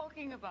he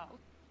talking about?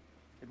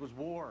 It was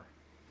war.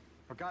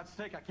 For God's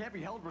sake, I can't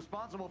be held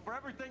responsible for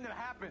everything that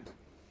happened.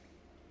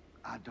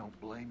 I don't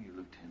blame you,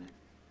 Lieutenant.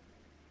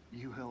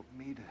 You helped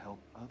me to help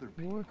other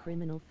people. War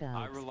criminal Phelps.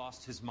 Ira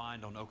lost his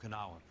mind on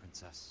Okinawa,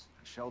 Princess.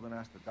 Sheldon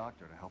asked the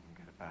doctor to help him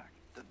get it back.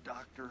 The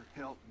doctor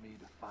helped me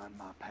to find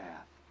my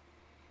path.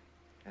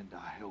 And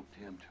I helped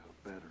him to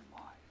a better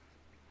life.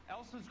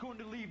 Elsa's going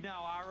to leave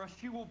now, Ira.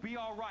 She will be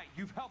all right.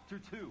 You've helped her,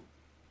 too.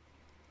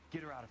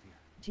 Get her out of here.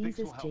 Jesus,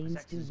 will help. His James,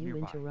 ex do is you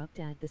nearby. interrupt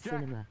at the Jack,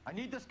 cinema? I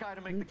need this guy to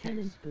make the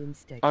Lieutenant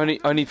case. Boomstick.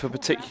 Only for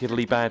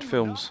particularly bad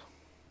films.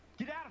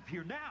 Get out of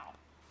here now.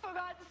 For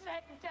God's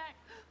sake, Jack!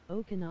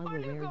 Okinawa, What are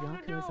you where gonna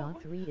Yakuza do?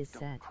 3 is Don't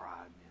set.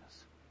 cry,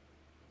 miss.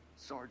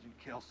 Sergeant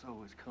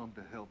Kelso has come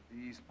to help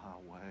ease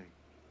my way.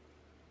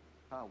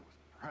 I was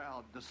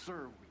proud to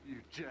serve with you,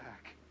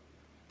 Jack.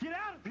 Get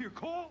out of here,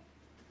 Cole.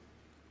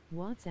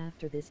 What's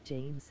after this,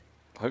 James?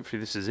 Hopefully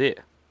this is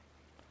it.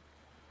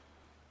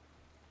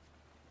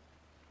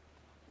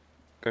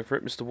 Go for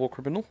it, Mr. War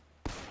Criminal.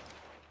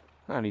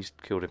 And he's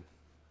killed him.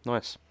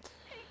 Nice.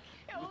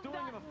 I was doing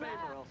him a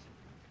favor, Elsa.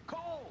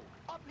 Cole,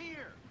 up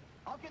here.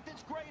 I'll get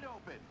this grate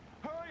open.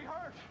 Hurry,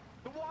 Hurt.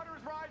 The water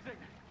is rising.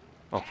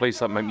 Oh, please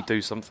don't make me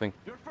do something.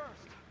 You're first.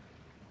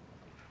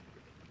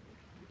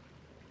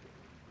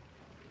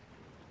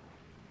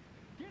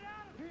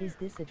 Is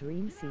this a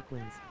dream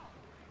sequence?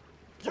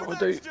 What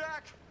do I do?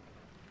 Jack.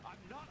 I'm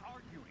not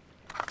arguing.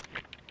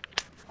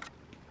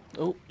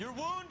 Oh, You're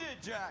wounded,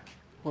 Jack.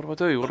 what do I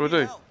do? What do I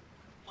do?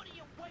 What are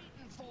you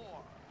waiting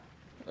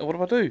for? What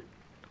do I do?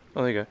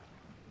 Oh, there you go.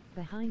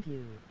 Behind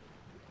you.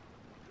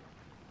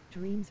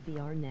 Dreams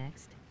VR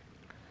next.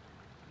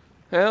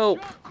 Help!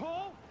 Jump,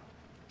 Cole.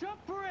 Jump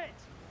for it.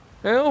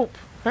 Help!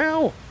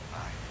 How?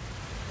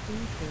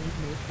 Please don't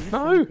make me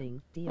No!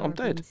 something. DR I'm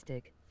dead.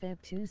 Boomstick, Feb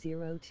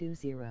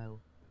 2020.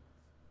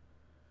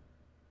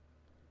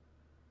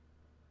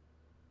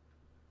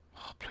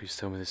 Oh, please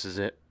tell me this is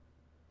it.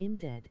 I'm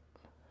dead.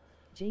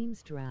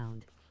 James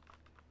drowned.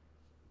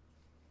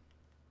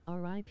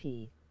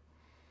 R.I.P.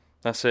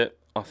 That's it.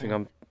 I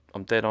think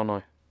I'm dead, aren't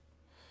I?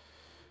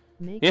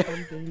 Make Yeah.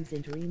 fun games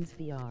in Dreams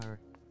VR.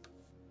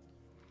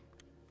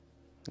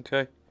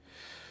 Okay.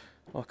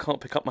 I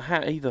can't pick up my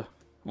hat either.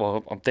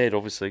 Well, I'm dead,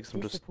 obviously, because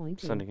I'm just Disappointing.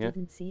 standing here.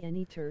 Didn't see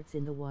any turds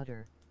in the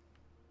water.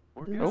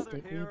 We're Boomstick,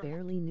 gathered here. we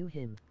barely knew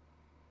him.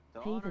 to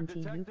Haven honor T,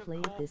 you Detective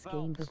played Cole this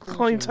game Phelps. before. I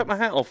can't even take my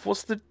James. hat off.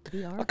 What's the...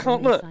 VR I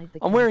can't look. inside the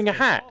I'm wearing a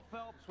casket. hat. Cole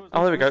Phelps was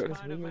Oh, there we the go. first Was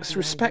kind of really man It's glad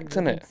respect,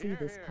 you innit? didn't see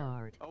this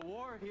card. A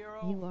war hero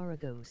You are a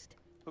ghost.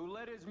 who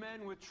led his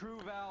men with true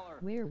valor.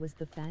 Where was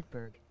the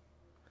Fatberg?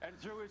 And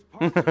through his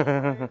personal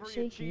bravery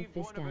Shaking achieved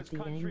fist one of at his the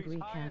country's angry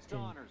highest captain.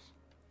 honors.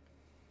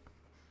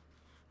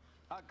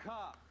 A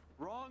cop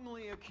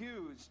wrongly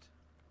accused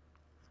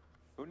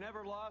who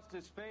never lost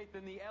his faith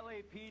in the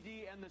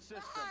LAPD and the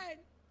system. Fine!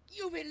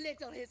 You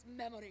belittle his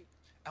memory.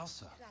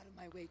 Elsa. Get out of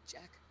my way,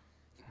 Jack.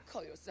 You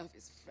call yourself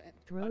his friend.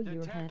 Throw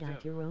your hat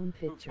at your own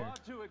picture.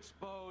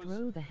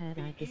 Throw the hat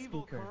at the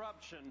speaker.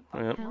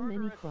 Yep. How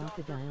many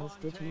crocodiles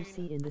did you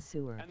see in the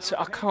sewer? So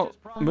I can't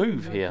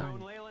move here.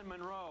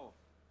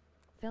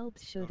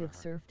 Phelps should have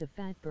surfed a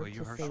Well, Fatberg you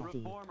to heard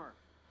safety.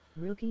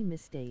 Rookie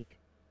mistake.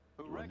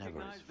 Who You were never his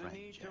recognized the friend,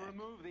 need to Jack.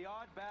 remove the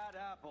odd bad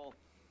apple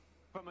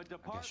from a you're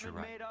department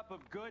right. made up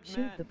of good Shoot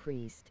men. the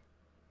priest.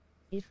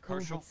 If Cole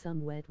Herschel? had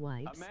some wet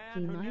wipes, man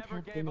he who might never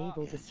have gave been up.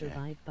 able to Yeah, Jack.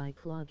 survive by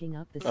clogging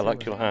up the I sewer.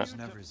 like your hat. Was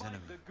never his enemy.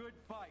 The good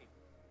fight.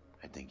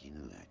 I think you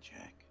knew that,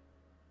 Jack.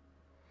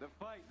 The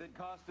fight that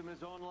cost him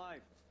his own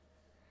life.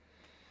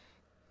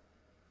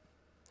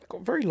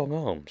 Got very long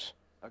arms.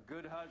 A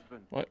good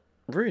husband. Like,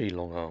 really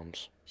long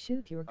arms.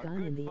 Shoot your gun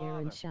good in the air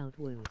and father. shout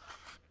woo.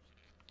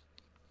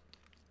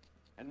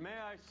 And may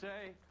I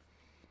say,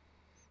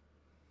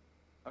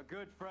 A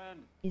good friend.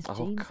 Is Oh,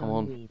 James come on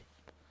on. weed?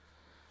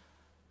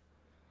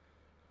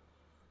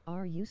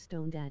 Are you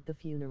stoned at the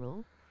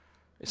funeral?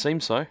 It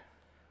seems so.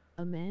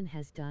 A man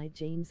has died,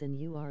 James, and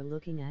you are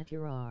looking at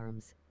your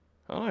arms.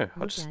 Oh, I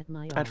Look just at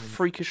my had arms.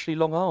 freakishly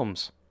long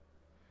arms.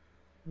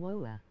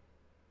 Whoa.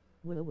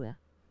 Whoa.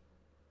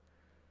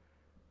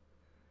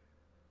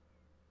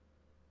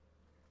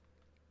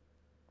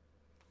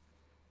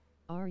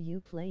 Are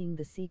you playing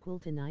the sequel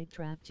to Night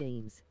Trap,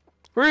 James?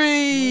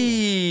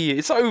 Hooray!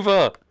 It's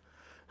over!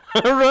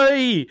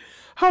 Hooray!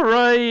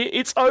 Hooray!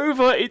 It's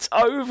over! It's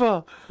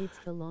over! It's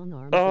the long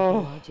arms Oh,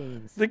 of the law,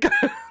 James.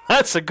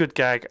 That's a good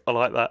gag. I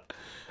like that.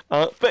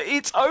 But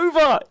it's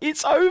over!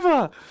 It's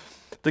over!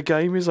 The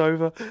game is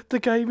over. The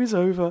game is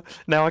over.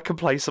 Now I can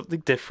play something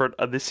different,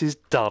 and this is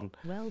done.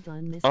 Well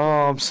done, Mr. Oh,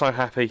 I'm James. so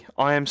happy.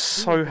 I am Do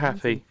so a dance in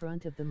happy.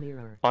 front of the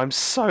mirror. I'm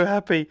so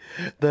happy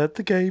that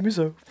the game is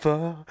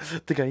over.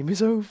 The game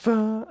is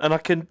over, and I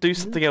can do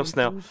something else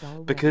now concludes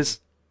already.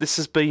 because this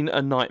has been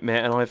a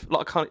nightmare, and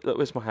I can't look.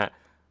 Where's my hat?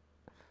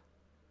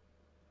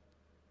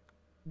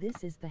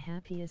 This is the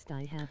happiest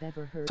I have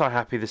ever heard. So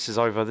happy this is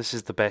over. This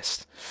is the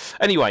best.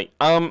 Anyway,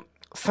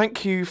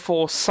 thank you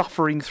for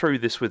suffering through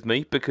this with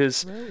me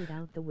because Throw it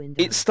out the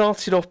window. it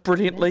started off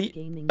brilliantly Best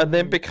gaming and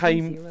then moment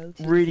became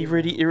 2020. really,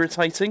 really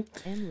irritating.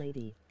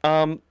 Lady.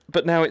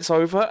 But now it's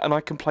over and I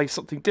can play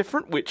something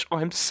different, which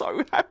I'm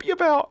so happy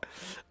about.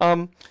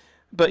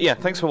 But yeah,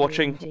 thanks for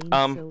watching. James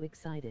so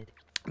excited.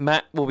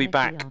 Matt will be Like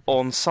back The Office.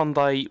 on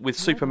Sunday with What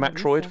Super are we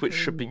Metroid, which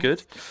should be suffering good.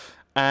 next?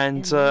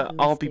 And And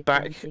I'll be stick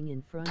back dancing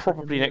in front of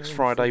probably the next mirror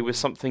Friday and with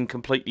singing. something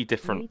completely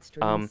different. Great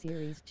stream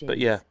series, But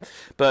yeah, James.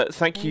 but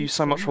thank you Thanks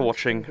so much for for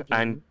watching the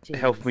and game,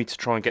 help James. me to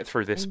try and get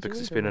through this because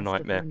Enjoy it's the been a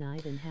rest of your nightmare.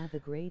 night and have a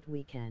great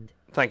weekend.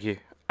 Thank you,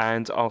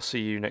 and I'll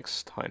see you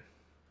next time.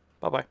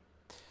 Bye bye.